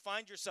is that you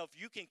find yourself,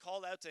 you can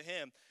call out to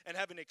him and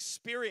have an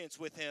experience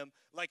with him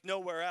like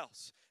nowhere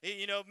else.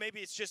 Maybe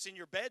it's just in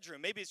your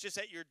bedroom. Maybe it's just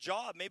at your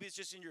job. Maybe it's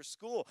just in your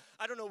school.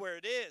 I don't know where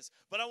it is,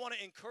 but I want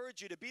to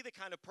encourage you to be the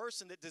kind of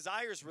person that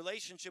desires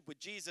relationship with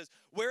Jesus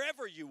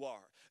wherever you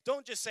are.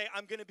 Don't just say,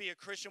 I'm going to be a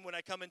Christian when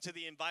I come into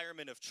the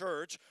environment of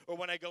church or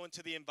when I go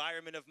into the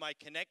environment of my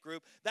Connect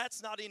group.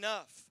 That's not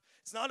enough.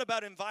 It's not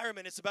about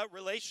environment, it's about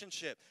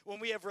relationship. When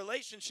we have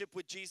relationship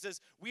with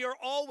Jesus, we are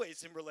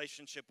always in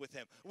relationship with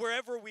him.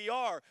 Wherever we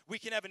are, we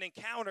can have an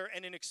encounter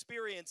and an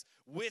experience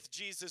with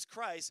Jesus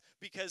Christ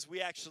because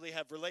we actually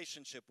have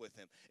relationship with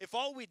him. If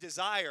all we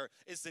desire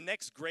is the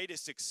next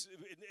greatest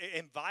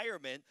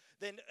environment,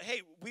 then,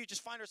 hey, we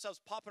just find ourselves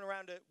popping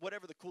around to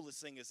whatever the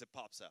coolest thing is that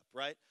pops up,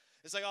 right?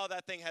 It's like, oh,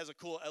 that thing has a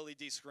cool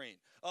LED screen.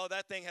 Oh,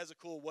 that thing has a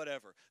cool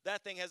whatever.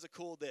 That thing has a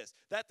cool this.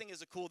 That thing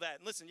is a cool that.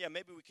 And listen, yeah,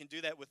 maybe we can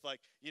do that with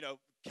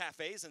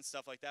cafes and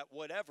stuff like that,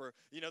 whatever.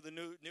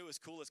 The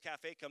newest, coolest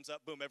cafe comes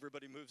up, boom,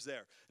 everybody moves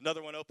there.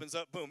 Another one opens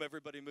up, boom,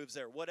 everybody moves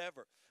there,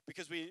 whatever.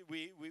 Because we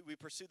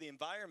pursue the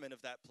environment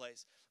of that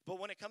place. But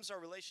when it comes to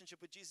our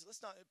relationship with Jesus,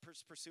 let's not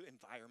pursue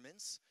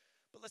environments,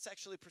 but let's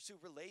actually pursue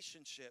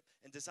relationship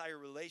and desire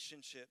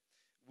relationship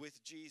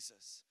with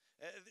Jesus.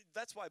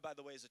 That's why, by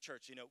the way, as a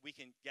church, we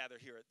can gather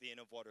here at the Inn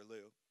of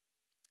Waterloo.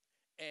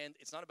 And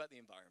it's not about the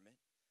environment,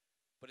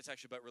 but it's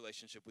actually about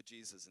relationship with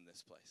Jesus in this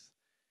place.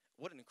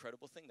 What an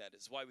incredible thing that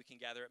is. It's why we can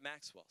gather at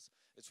Maxwell's.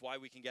 It's why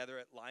we can gather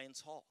at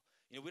Lions Hall.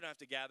 We don't have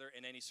to gather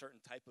in any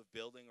certain type of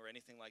building or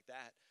anything like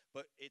that.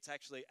 But it's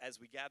actually, as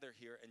we gather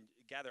here and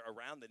gather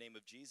around the name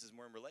of Jesus, and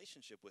we're in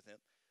relationship with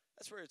him,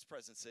 that's where his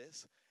presence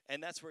is.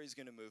 And that's where he's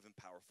going to move in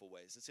powerful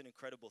ways. It's an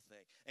incredible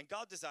thing. And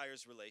God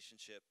desires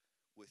relationship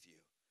with you.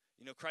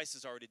 Christ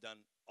has already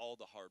done all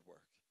the hard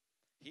work.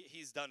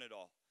 He's done it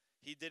all.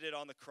 He did it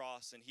on the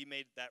cross, and he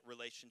made that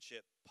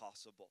relationship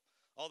possible.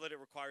 All that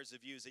it requires of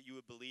you is that you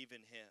would believe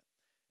in him.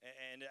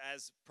 And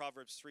as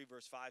Proverbs 3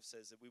 verse 5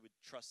 says, that we would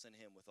trust in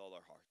him with all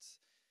our hearts.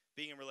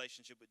 Being in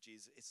relationship with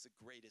Jesus, it's the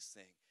greatest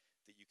thing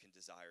that you can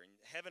desire. And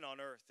heaven on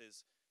earth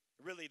is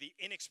really the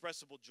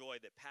inexpressible joy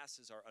that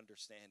passes our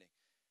understanding.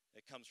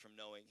 That comes from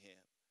knowing him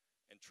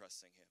and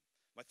trusting him.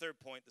 My third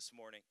point this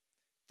morning,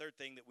 third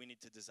thing that we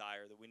need to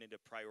desire, that we need to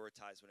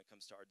prioritize when it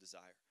comes to our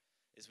desire,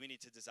 is we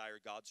need to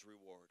desire God's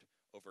reward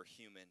over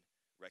human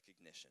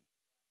recognition.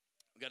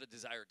 We've got to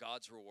desire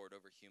God's reward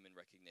over human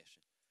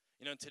recognition.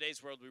 In today's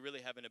world, we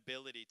really have an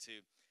ability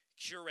to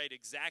curate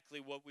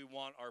exactly what we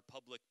want our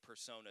public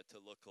persona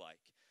to look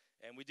like.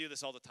 And we do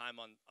this all the time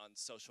on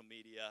social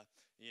media,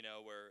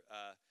 where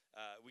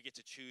we get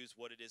to choose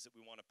what it is that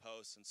we want to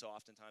post. And so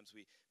oftentimes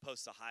we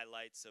post the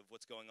highlights of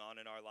what's going on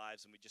in our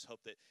lives, and we just hope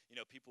that,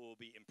 people will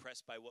be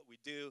impressed by what we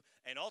do.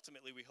 And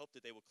ultimately, we hope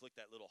that they will click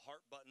that little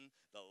heart button,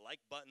 the like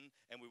button,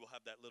 and we will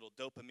have that little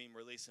dopamine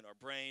release in our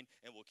brain,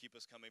 and will keep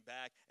us coming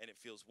back, and it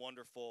feels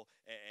wonderful,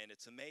 and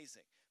it's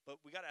amazing.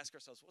 But we got to ask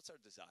ourselves, what's our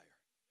desire?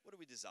 What do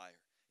we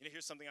desire?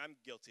 Here's something I'm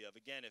guilty of.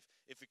 Again,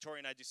 if Victoria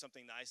and I do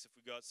something nice, if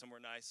we go out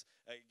somewhere nice,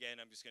 again,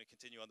 I'm just going to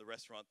continue on the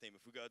restaurant theme.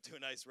 If we go to a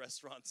nice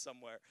restaurant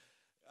somewhere,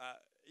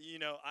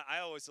 I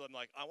always am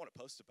like, I want to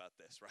post about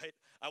this, right?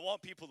 I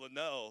want people to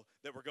know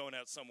that we're going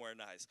out somewhere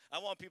nice. I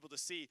want people to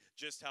see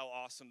just how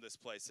awesome this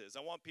place is.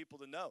 I want people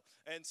to know.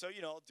 And so,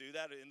 I'll do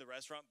that in the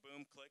restaurant.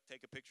 Boom, click,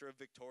 take a picture of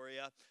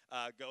Victoria.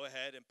 Go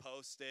ahead and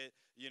post it,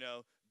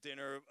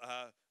 dinner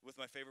with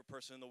my favorite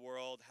person in the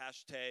world,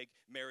 hashtag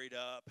married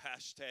up,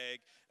 hashtag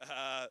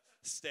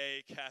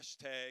steak,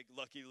 hashtag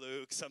Lucky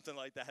Luke, something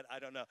like that. I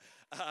don't know.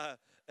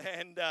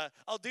 And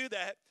I'll do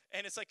that.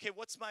 And it's like, hey,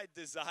 what's my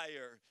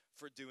desire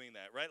for doing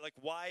that, right? Like,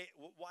 why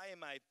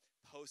am I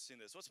posting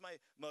this? What's my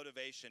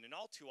motivation? And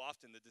all too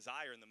often, the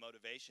desire and the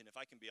motivation, if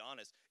I can be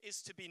honest,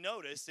 is to be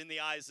noticed in the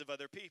eyes of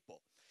other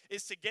people,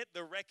 is to get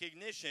the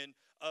recognition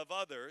of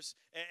others,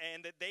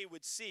 and that they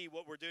would see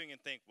what we're doing and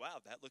think, wow,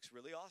 that looks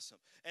really awesome.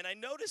 And I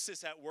noticed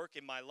this at work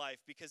in my life,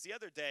 because the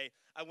other day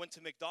I went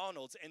to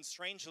McDonald's, and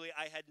strangely,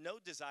 I had no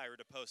desire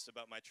to post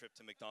about my trip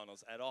to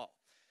McDonald's at all.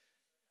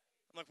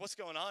 I'm like, what's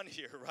going on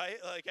here, right?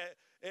 Like,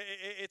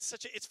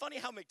 it's funny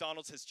how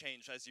McDonald's has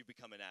changed as you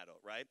become an adult,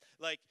 right?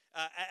 Like,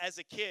 as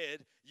a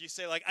kid, you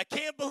say, like, I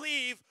can't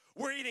believe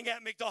we're eating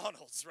at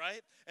McDonald's, right?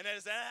 And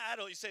as an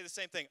adult, you say the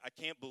same thing. I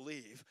can't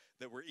believe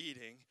that we're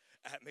eating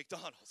at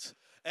McDonald's.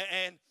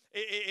 And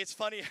it's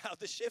funny how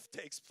the shift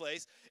takes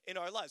place in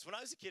our lives. When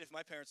I was a kid, if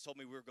my parents told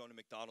me we were going to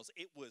McDonald's,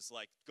 it was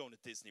like going to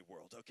Disney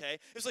World, okay?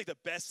 It was like the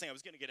best thing. I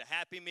was going to get a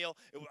Happy Meal.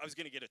 I was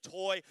going to get a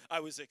toy. I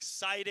was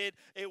excited.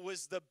 It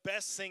was the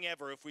best thing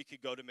ever if we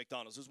could go to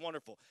McDonald's. It was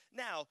wonderful.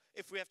 Now,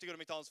 if we have to go to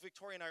McDonald's,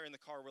 Victoria and I are in the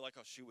car. We're like,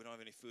 oh, shoot, we don't have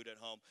any food at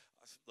home.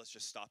 Let's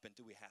just stop in.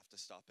 Do we have to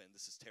stop in?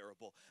 This is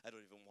terrible. I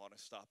don't even want to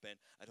stop in.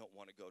 I don't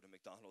want to go to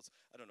McDonald's.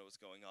 I don't know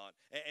what's going on.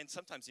 And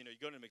sometimes, you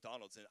go to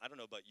McDonald's, and I don't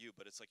know about you,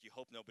 but it's like you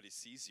hope nobody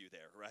sees you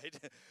there, right?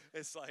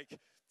 It's like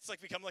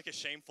become like a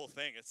shameful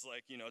thing. It's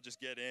like, just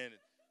get in.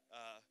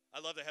 I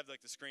love to have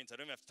like the screens. I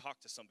don't even have to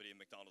talk to somebody in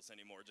McDonald's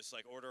anymore. Just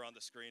like order on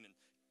the screen and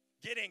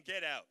get in,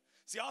 get out.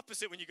 It's the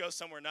opposite when you go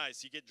somewhere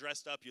nice. You get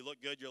dressed up, you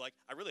look good. You're like,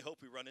 I really hope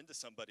we run into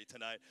somebody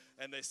tonight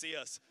and they see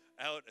us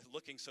out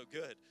looking so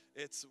good.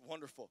 It's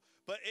wonderful.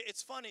 But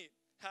it's funny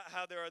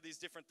how there are these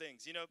different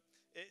things.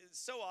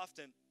 So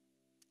often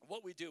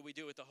what we do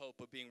with the hope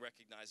of being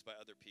recognized by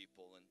other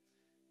people. And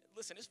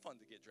listen, it's fun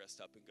to get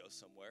dressed up and go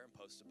somewhere and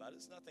post about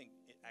it. There's nothing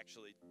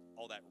actually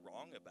all that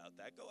wrong about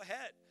that. Go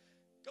ahead.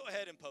 Go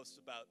ahead and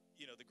post about,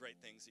 the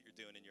great things that you're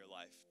doing in your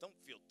life. Don't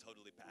feel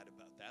totally bad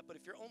about that. But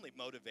if your only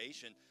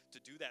motivation to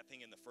do that thing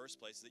in the first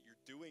place, that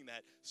you're doing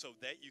that so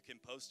that you can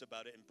post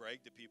about it and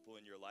brag to people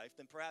in your life,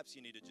 then perhaps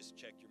you need to just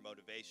check your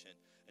motivation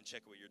and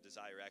check what your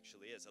desire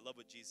actually is. I love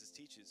what Jesus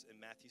teaches in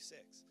Matthew 6,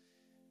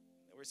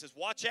 where he says,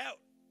 watch out.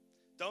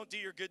 Don't do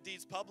your good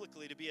deeds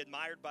publicly to be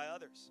admired by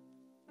others,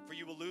 for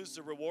you will lose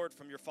the reward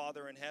from your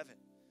Father in heaven.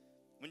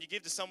 When you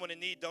give to someone in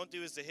need, don't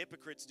do as the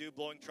hypocrites do,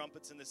 blowing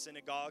trumpets in the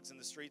synagogues and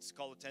the streets to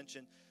call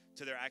attention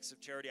to their acts of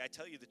charity. I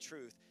tell you the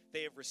truth,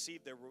 they have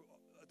received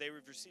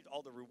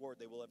all the reward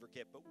they will ever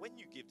get. But when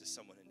you give to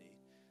someone in need,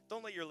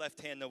 don't let your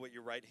left hand know what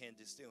your right hand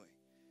is doing.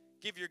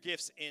 Give your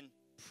gifts in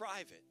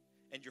private,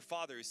 and your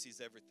Father who sees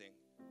everything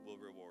will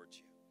reward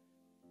you.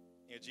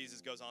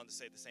 Jesus goes on to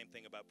say the same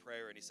thing about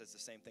prayer, and he says the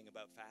same thing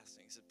about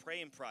fasting. He said,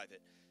 pray in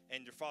private,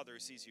 and your Father who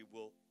sees you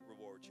will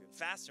reward you.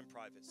 Fast in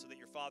private so that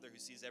your Father who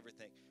sees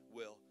everything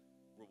will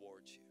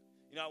reward you.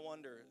 I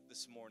wonder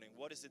this morning,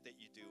 what is it that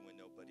you do when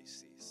nobody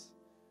sees?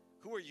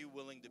 Who are you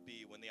willing to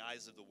be when the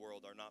eyes of the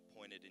world are not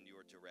pointed in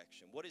your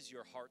direction? What is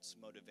your heart's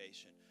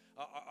motivation?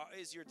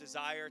 Is your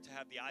desire to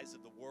have the eyes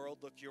of the world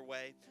look your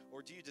way,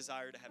 or do you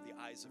desire to have the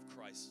eyes of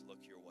Christ look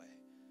your way?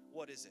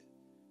 What is it?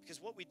 Because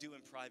what we do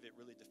in private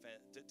really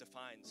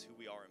defines who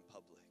we are in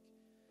public.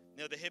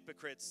 The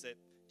hypocrites that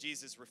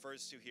Jesus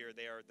refers to here,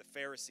 they are the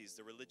Pharisees,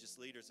 the religious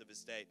leaders of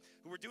his day,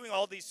 who were doing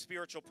all these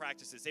spiritual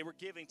practices. They were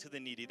giving to the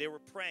needy. They were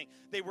praying.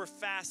 They were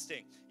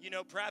fasting.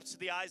 Perhaps to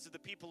the eyes of the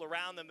people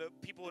around them,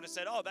 people would have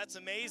said, oh, that's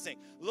amazing.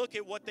 Look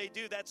at what they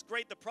do. That's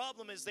great. The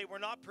problem is they were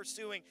not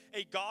pursuing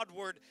a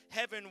Godward,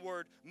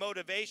 heavenward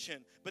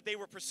motivation, but they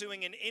were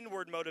pursuing an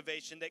inward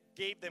motivation that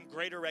gave them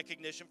greater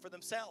recognition for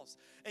themselves.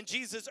 And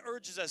Jesus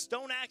urges us,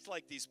 don't act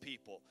like these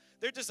people.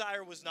 Their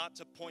desire was not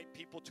to point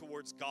people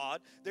towards God.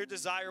 Their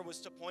desire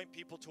was to point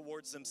people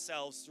towards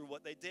themselves through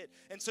what they did.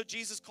 And so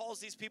Jesus calls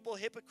these people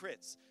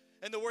hypocrites.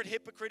 And the word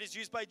hypocrite is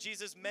used by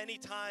Jesus many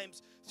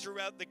times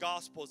throughout the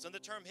Gospels. And the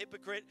term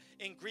hypocrite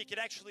in Greek, it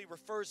actually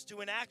refers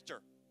to an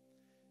actor.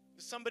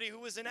 Somebody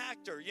who is an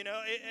actor,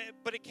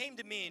 but it came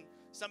to mean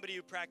somebody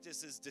who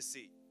practices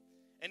deceit.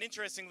 And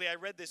interestingly, I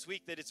read this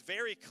week that it's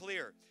very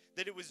clear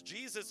that it was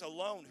Jesus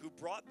alone who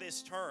brought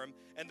this term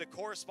and the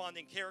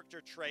corresponding character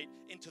trait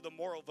into the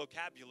moral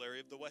vocabulary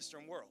of the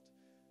Western world.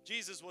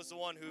 Jesus was the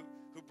one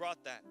who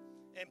brought that.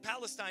 And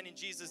Palestine in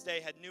Jesus'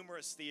 day had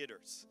numerous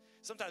theaters.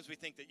 Sometimes we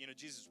think that,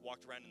 Jesus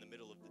walked around in the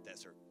middle of the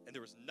desert and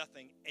there was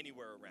nothing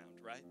anywhere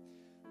around, right?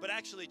 But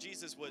actually,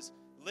 Jesus was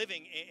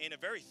living in a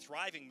very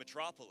thriving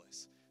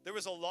metropolis. There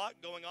was a lot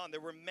going on.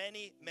 There were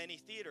many, many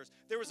theaters.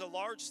 There was a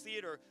large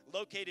theater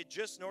located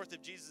just north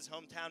of Jesus'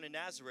 hometown in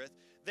Nazareth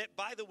that,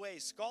 by the way,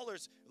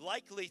 scholars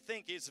likely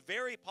think is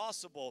very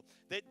possible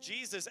that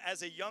Jesus,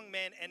 as a young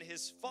man, and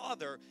his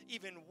father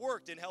even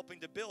worked in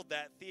helping to build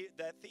that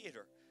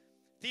theater.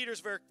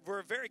 Theaters were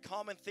a very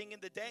common thing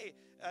in the day,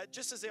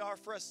 just as they are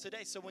for us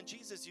today. So when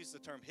Jesus used the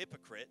term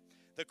hypocrite,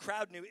 the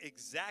crowd knew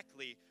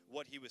exactly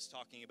what he was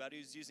talking about. He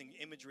was using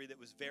imagery that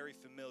was very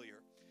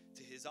familiar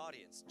to his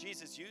audience.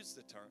 Jesus used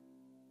the term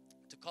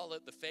to call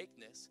out the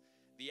fakeness,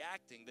 the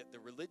acting that the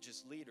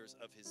religious leaders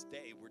of his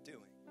day were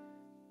doing.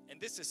 And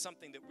this is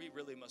something that we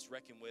really must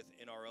reckon with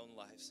in our own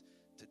lives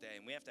today.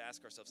 And we have to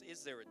ask ourselves,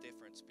 is there a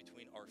difference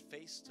between our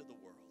face to the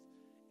world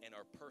and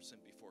our person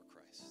before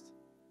Christ?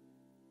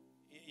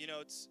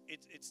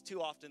 It's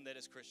too often that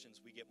as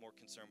Christians we get more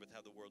concerned with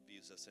how the world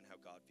views us and how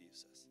God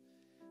views us.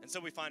 And so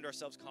we find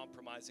ourselves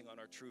compromising on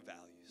our true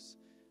values.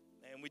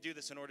 And we do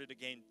this in order to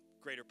gain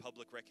greater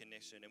public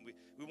recognition. And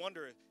we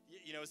wonder,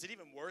 is it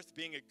even worth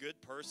being a good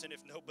person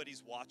if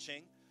nobody's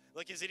watching?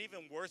 Like, is it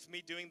even worth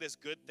me doing this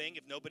good thing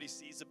if nobody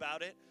sees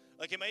about it?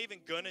 Like, am I even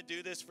going to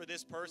do this for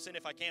this person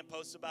if I can't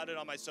post about it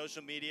on my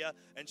social media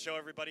and show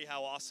everybody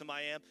how awesome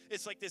I am?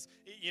 It's like this,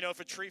 if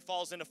a tree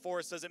falls in a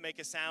forest, does it make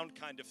a sound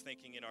kind of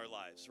thinking in our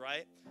lives,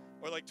 right?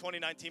 Or like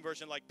 2019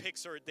 version, like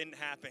Pixar, it didn't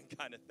happen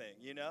kind of thing,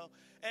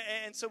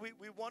 And so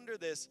we wonder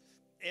this.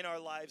 in our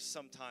lives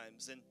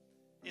sometimes. And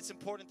it's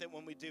important that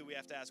when we do, we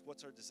have to ask,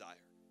 what's our desire?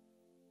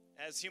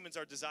 As humans,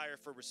 our desire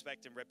for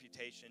respect and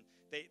reputation,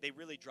 they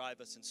really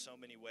drive us in so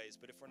many ways.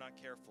 But if we're not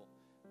careful,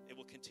 it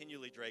will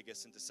continually drag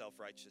us into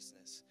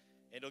self-righteousness.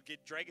 And it'll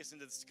drag us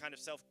into this kind of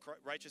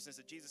self-righteousness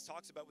that Jesus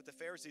talks about with the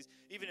Pharisees,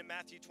 even in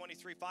Matthew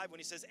 23:5, when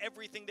he says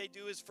everything they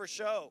do is for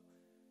show.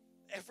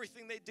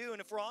 Everything they do. And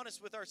if we're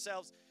honest with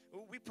ourselves,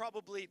 we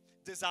probably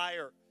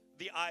desire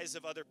the eyes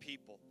of other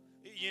people.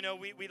 You know,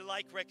 we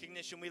like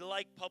recognition. We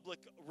like public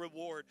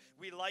reward.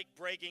 We like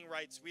bragging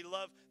rights. We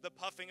love the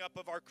puffing up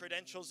of our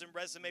credentials and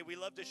resume. We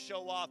love to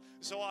show off.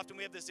 So often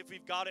we have this if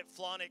we've got it,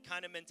 flaunt it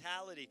kind of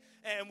mentality.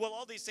 And while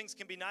all these things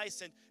can be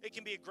nice and it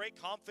can be a great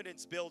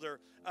confidence builder,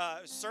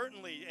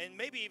 certainly, and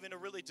maybe even a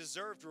really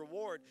deserved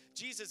reward,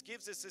 Jesus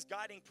gives us this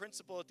guiding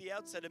principle at the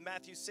outset of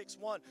Matthew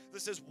 6:1 that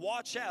says,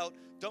 watch out,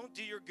 don't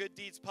do your good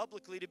deeds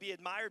publicly to be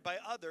admired by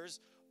others,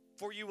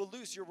 for you will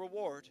lose your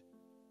reward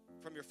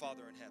from your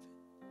Father in heaven.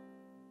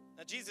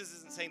 Now, Jesus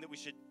isn't saying that we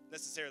should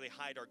necessarily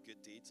hide our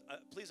good deeds.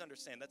 Please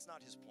understand, that's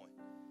not his point.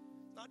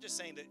 Not just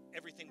saying that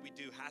everything we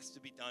do has to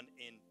be done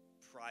in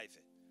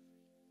private.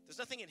 There's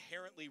nothing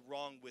inherently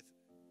wrong with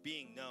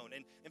being known.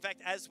 And in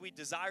fact, as we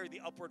desire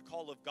the upward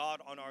call of God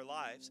on our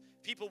lives,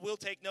 people will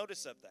take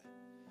notice of that.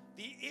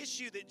 The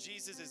issue that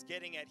Jesus is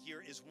getting at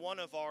here is one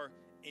of our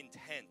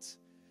intent.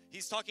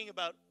 He's talking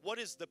about what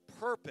is the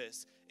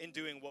purpose in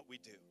doing what we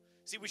do.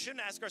 See, we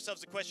shouldn't ask ourselves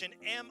the question,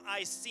 am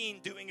I seen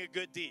doing a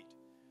good deed?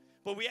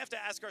 But we have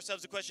to ask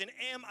ourselves the question,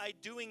 am I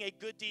doing a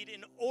good deed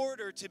in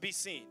order to be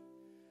seen?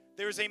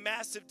 There's a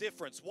massive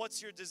difference.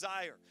 What's your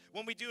desire?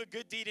 When we do a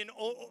good deed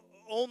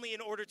only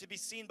in order to be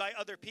seen by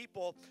other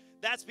people,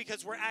 that's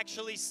because we're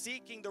actually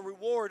seeking the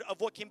reward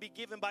of what can be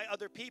given by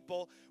other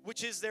people,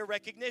 which is their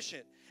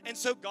recognition. And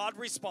so God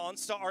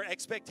responds to our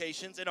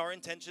expectations and our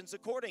intentions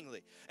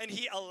accordingly. And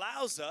he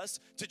allows us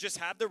to just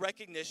have the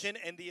recognition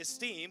and the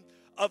esteem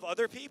of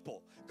other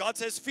people. God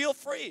says, feel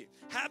free,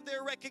 have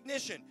their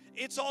recognition.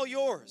 It's all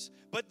yours.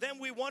 But then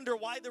we wonder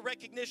why the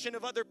recognition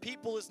of other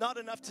people is not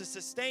enough to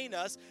sustain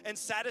us and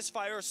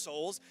satisfy our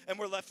souls, and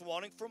we're left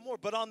wanting for more.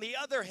 But on the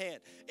other hand,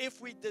 if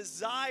we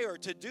desire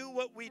to do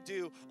what we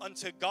do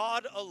unto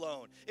God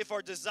alone, if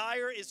our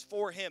desire is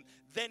for him,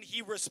 then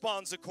he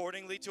responds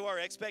accordingly to our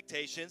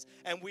expectations,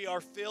 and we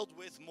are filled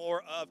with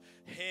more of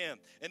him.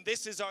 And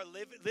this is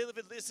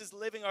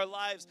living our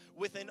lives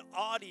with an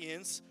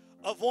audience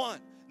of one.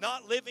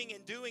 Not living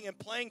and doing and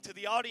playing to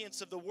the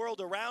audience of the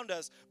world around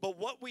us, but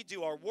what we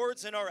do, our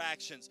words and our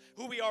actions,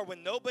 who we are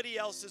when nobody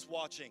else is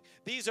watching.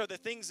 These are the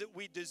things that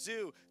we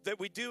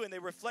do, and they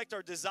reflect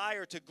our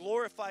desire to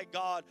glorify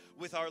God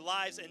with our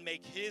lives and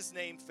make his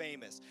name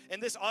famous.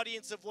 And this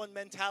audience of one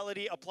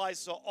mentality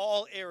applies to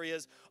all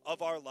areas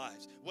of our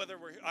lives. Whether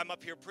I'm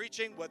up here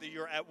preaching, whether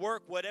you're at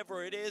work,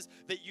 whatever it is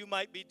that you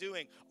might be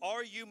doing.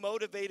 Are you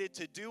motivated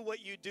to do what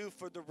you do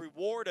for the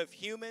reward of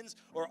humans,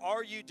 or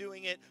are you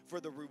doing it for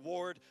the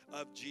reward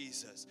of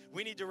Jesus?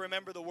 We need to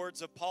remember the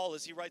words of Paul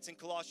as he writes in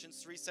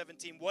Colossians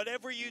 3:17,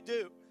 whatever you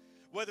do,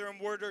 whether in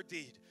word or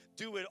deed,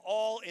 do it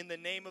all in the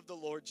name of the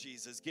Lord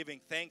Jesus, giving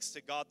thanks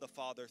to God the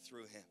Father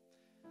through him.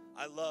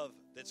 I love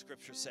that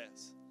Scripture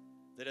says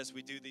that as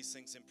we do these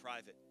things in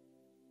private,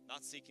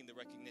 not seeking the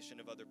recognition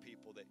of other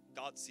people, that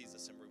God sees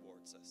us and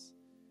rewards us.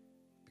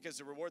 Because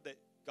the reward that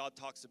God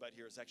talks about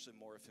here is actually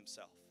more of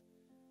himself.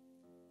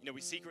 You know,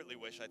 we secretly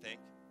wish, I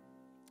think,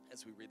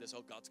 as we read this,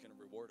 oh, God's going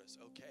to reward us.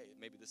 Okay,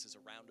 maybe this is a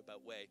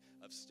roundabout way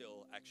of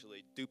still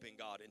actually duping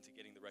God into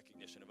getting the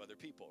recognition of other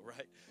people,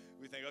 right?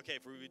 We think, okay,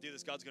 if we do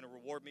this, God's going to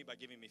reward me by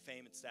giving me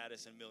fame and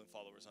status and 1 million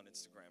followers on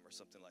Instagram or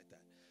something like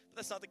that. But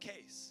that's not the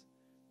case.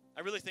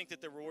 I really think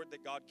that the reward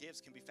that God gives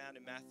can be found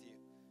in Matthew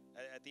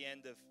at the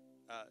end of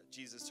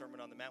Jesus' Sermon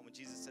on the Mount, when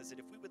Jesus says that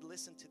if we would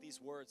listen to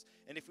these words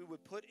and if we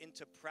would put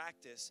into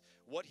practice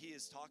what he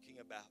is talking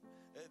about,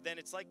 then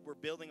it's like we're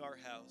building our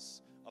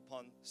house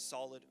upon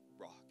solid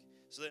rock.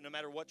 So that no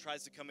matter what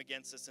tries to come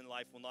against us in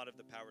life will not have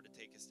the power to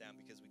take us down,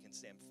 because we can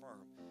stand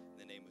firm in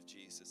the name of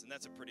Jesus. And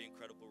that's a pretty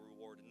incredible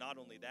reward. And not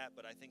only that,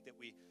 but I think that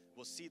we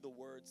will see the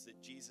words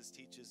that Jesus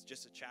teaches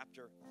just a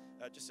chapter,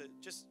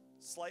 just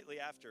slightly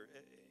after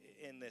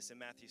in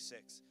Matthew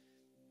 6.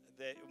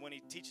 That when he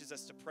teaches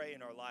us to pray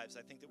in our lives,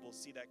 I think that we'll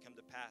see that come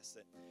to pass.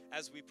 That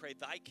as we pray,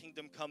 thy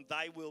kingdom come,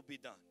 thy will be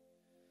done.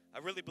 I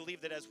really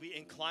believe that as we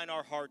incline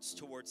our hearts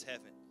towards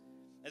heaven,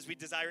 as we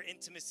desire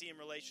intimacy and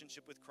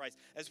relationship with Christ,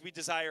 as we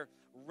desire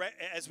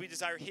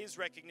his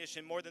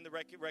recognition more than the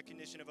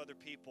recognition of other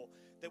people,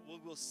 that we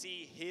will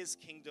see his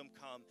kingdom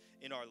come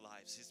in our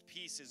lives, his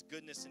peace, his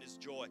goodness, and his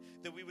joy,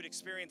 that we would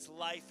experience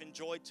life and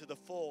joy to the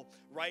full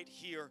right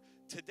here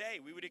today.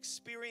 We would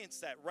experience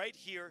that right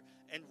here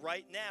and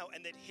right now,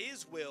 and that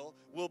his will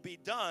be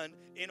done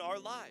in our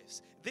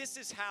lives. This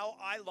is how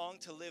I long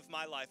to live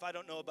my life. I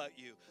don't know about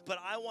you, but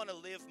I want to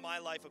live my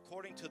life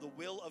according to the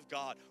will of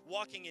God,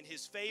 walking in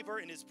his favor,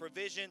 in his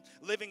provision,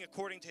 living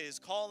according to his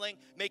calling,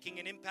 making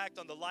an impact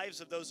on the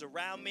lives of those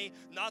around me,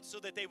 not so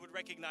that they would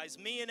recognize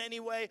me in any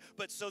way,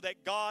 but so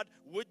that God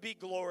would be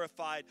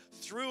glorified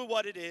through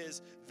what it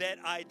is that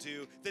I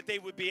do, that they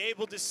would be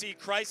able to see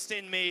Christ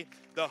in me,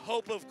 the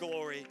hope of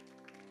glory,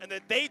 and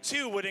that they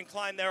too would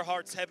incline their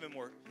hearts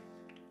heavenward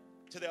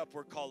to the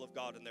upward call of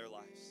God in their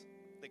lives,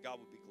 that God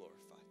would be glorified.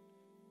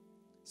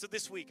 So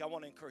this week, I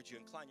want to encourage you,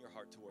 incline your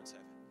heart towards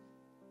heaven.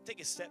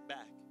 Take a step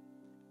back.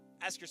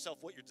 Ask yourself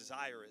what your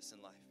desire is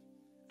in life.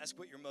 Ask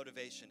what your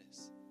motivation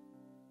is.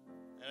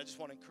 And I just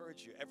want to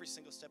encourage you every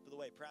single step of the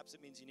way. Perhaps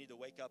it means you need to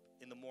wake up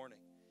in the morning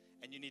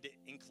and you need to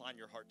incline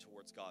your heart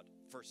towards God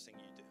first thing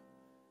you do.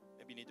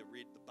 Maybe you need to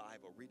read the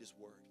Bible, read His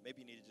Word.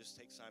 Maybe you need to just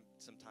take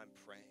some time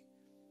praying.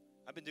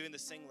 I've been doing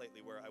this thing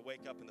lately where I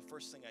wake up and the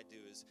first thing I do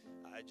is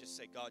I just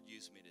say, God,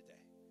 use me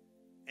today.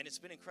 And it's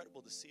been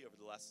incredible to see over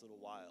the last little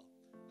while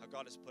how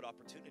God has put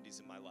opportunities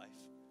in my life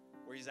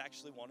where He's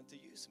actually wanted to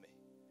use me.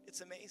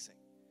 It's amazing.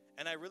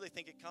 And I really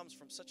think it comes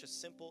from such a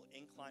simple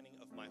inclining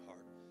of my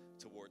heart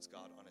towards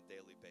God on a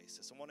daily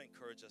basis. I want to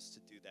encourage us to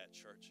do that,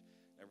 church.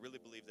 I really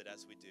believe that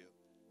as we do,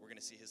 we're going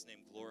to see His name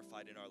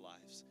glorified in our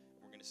lives.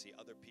 And we're going to see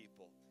other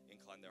people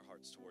incline their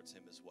hearts towards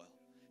Him as well.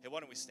 Hey, why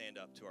don't we stand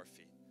up to our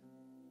feet?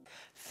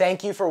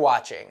 Thank you for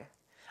watching.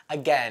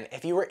 Again,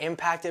 if you were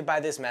impacted by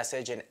this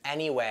message in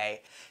any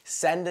way,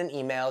 send an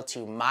email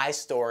to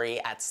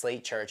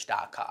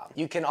mystory@slatechurch.com.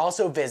 You can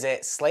also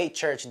visit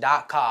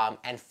slatechurch.com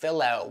and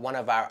fill out one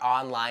of our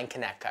online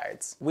Connect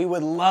cards. We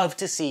would love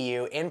to see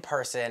you in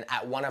person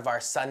at one of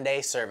our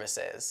Sunday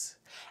services.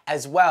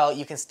 As well,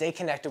 you can stay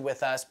connected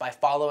with us by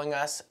following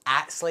us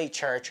at Slate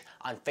Church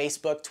on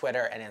Facebook,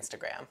 Twitter, and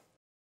Instagram.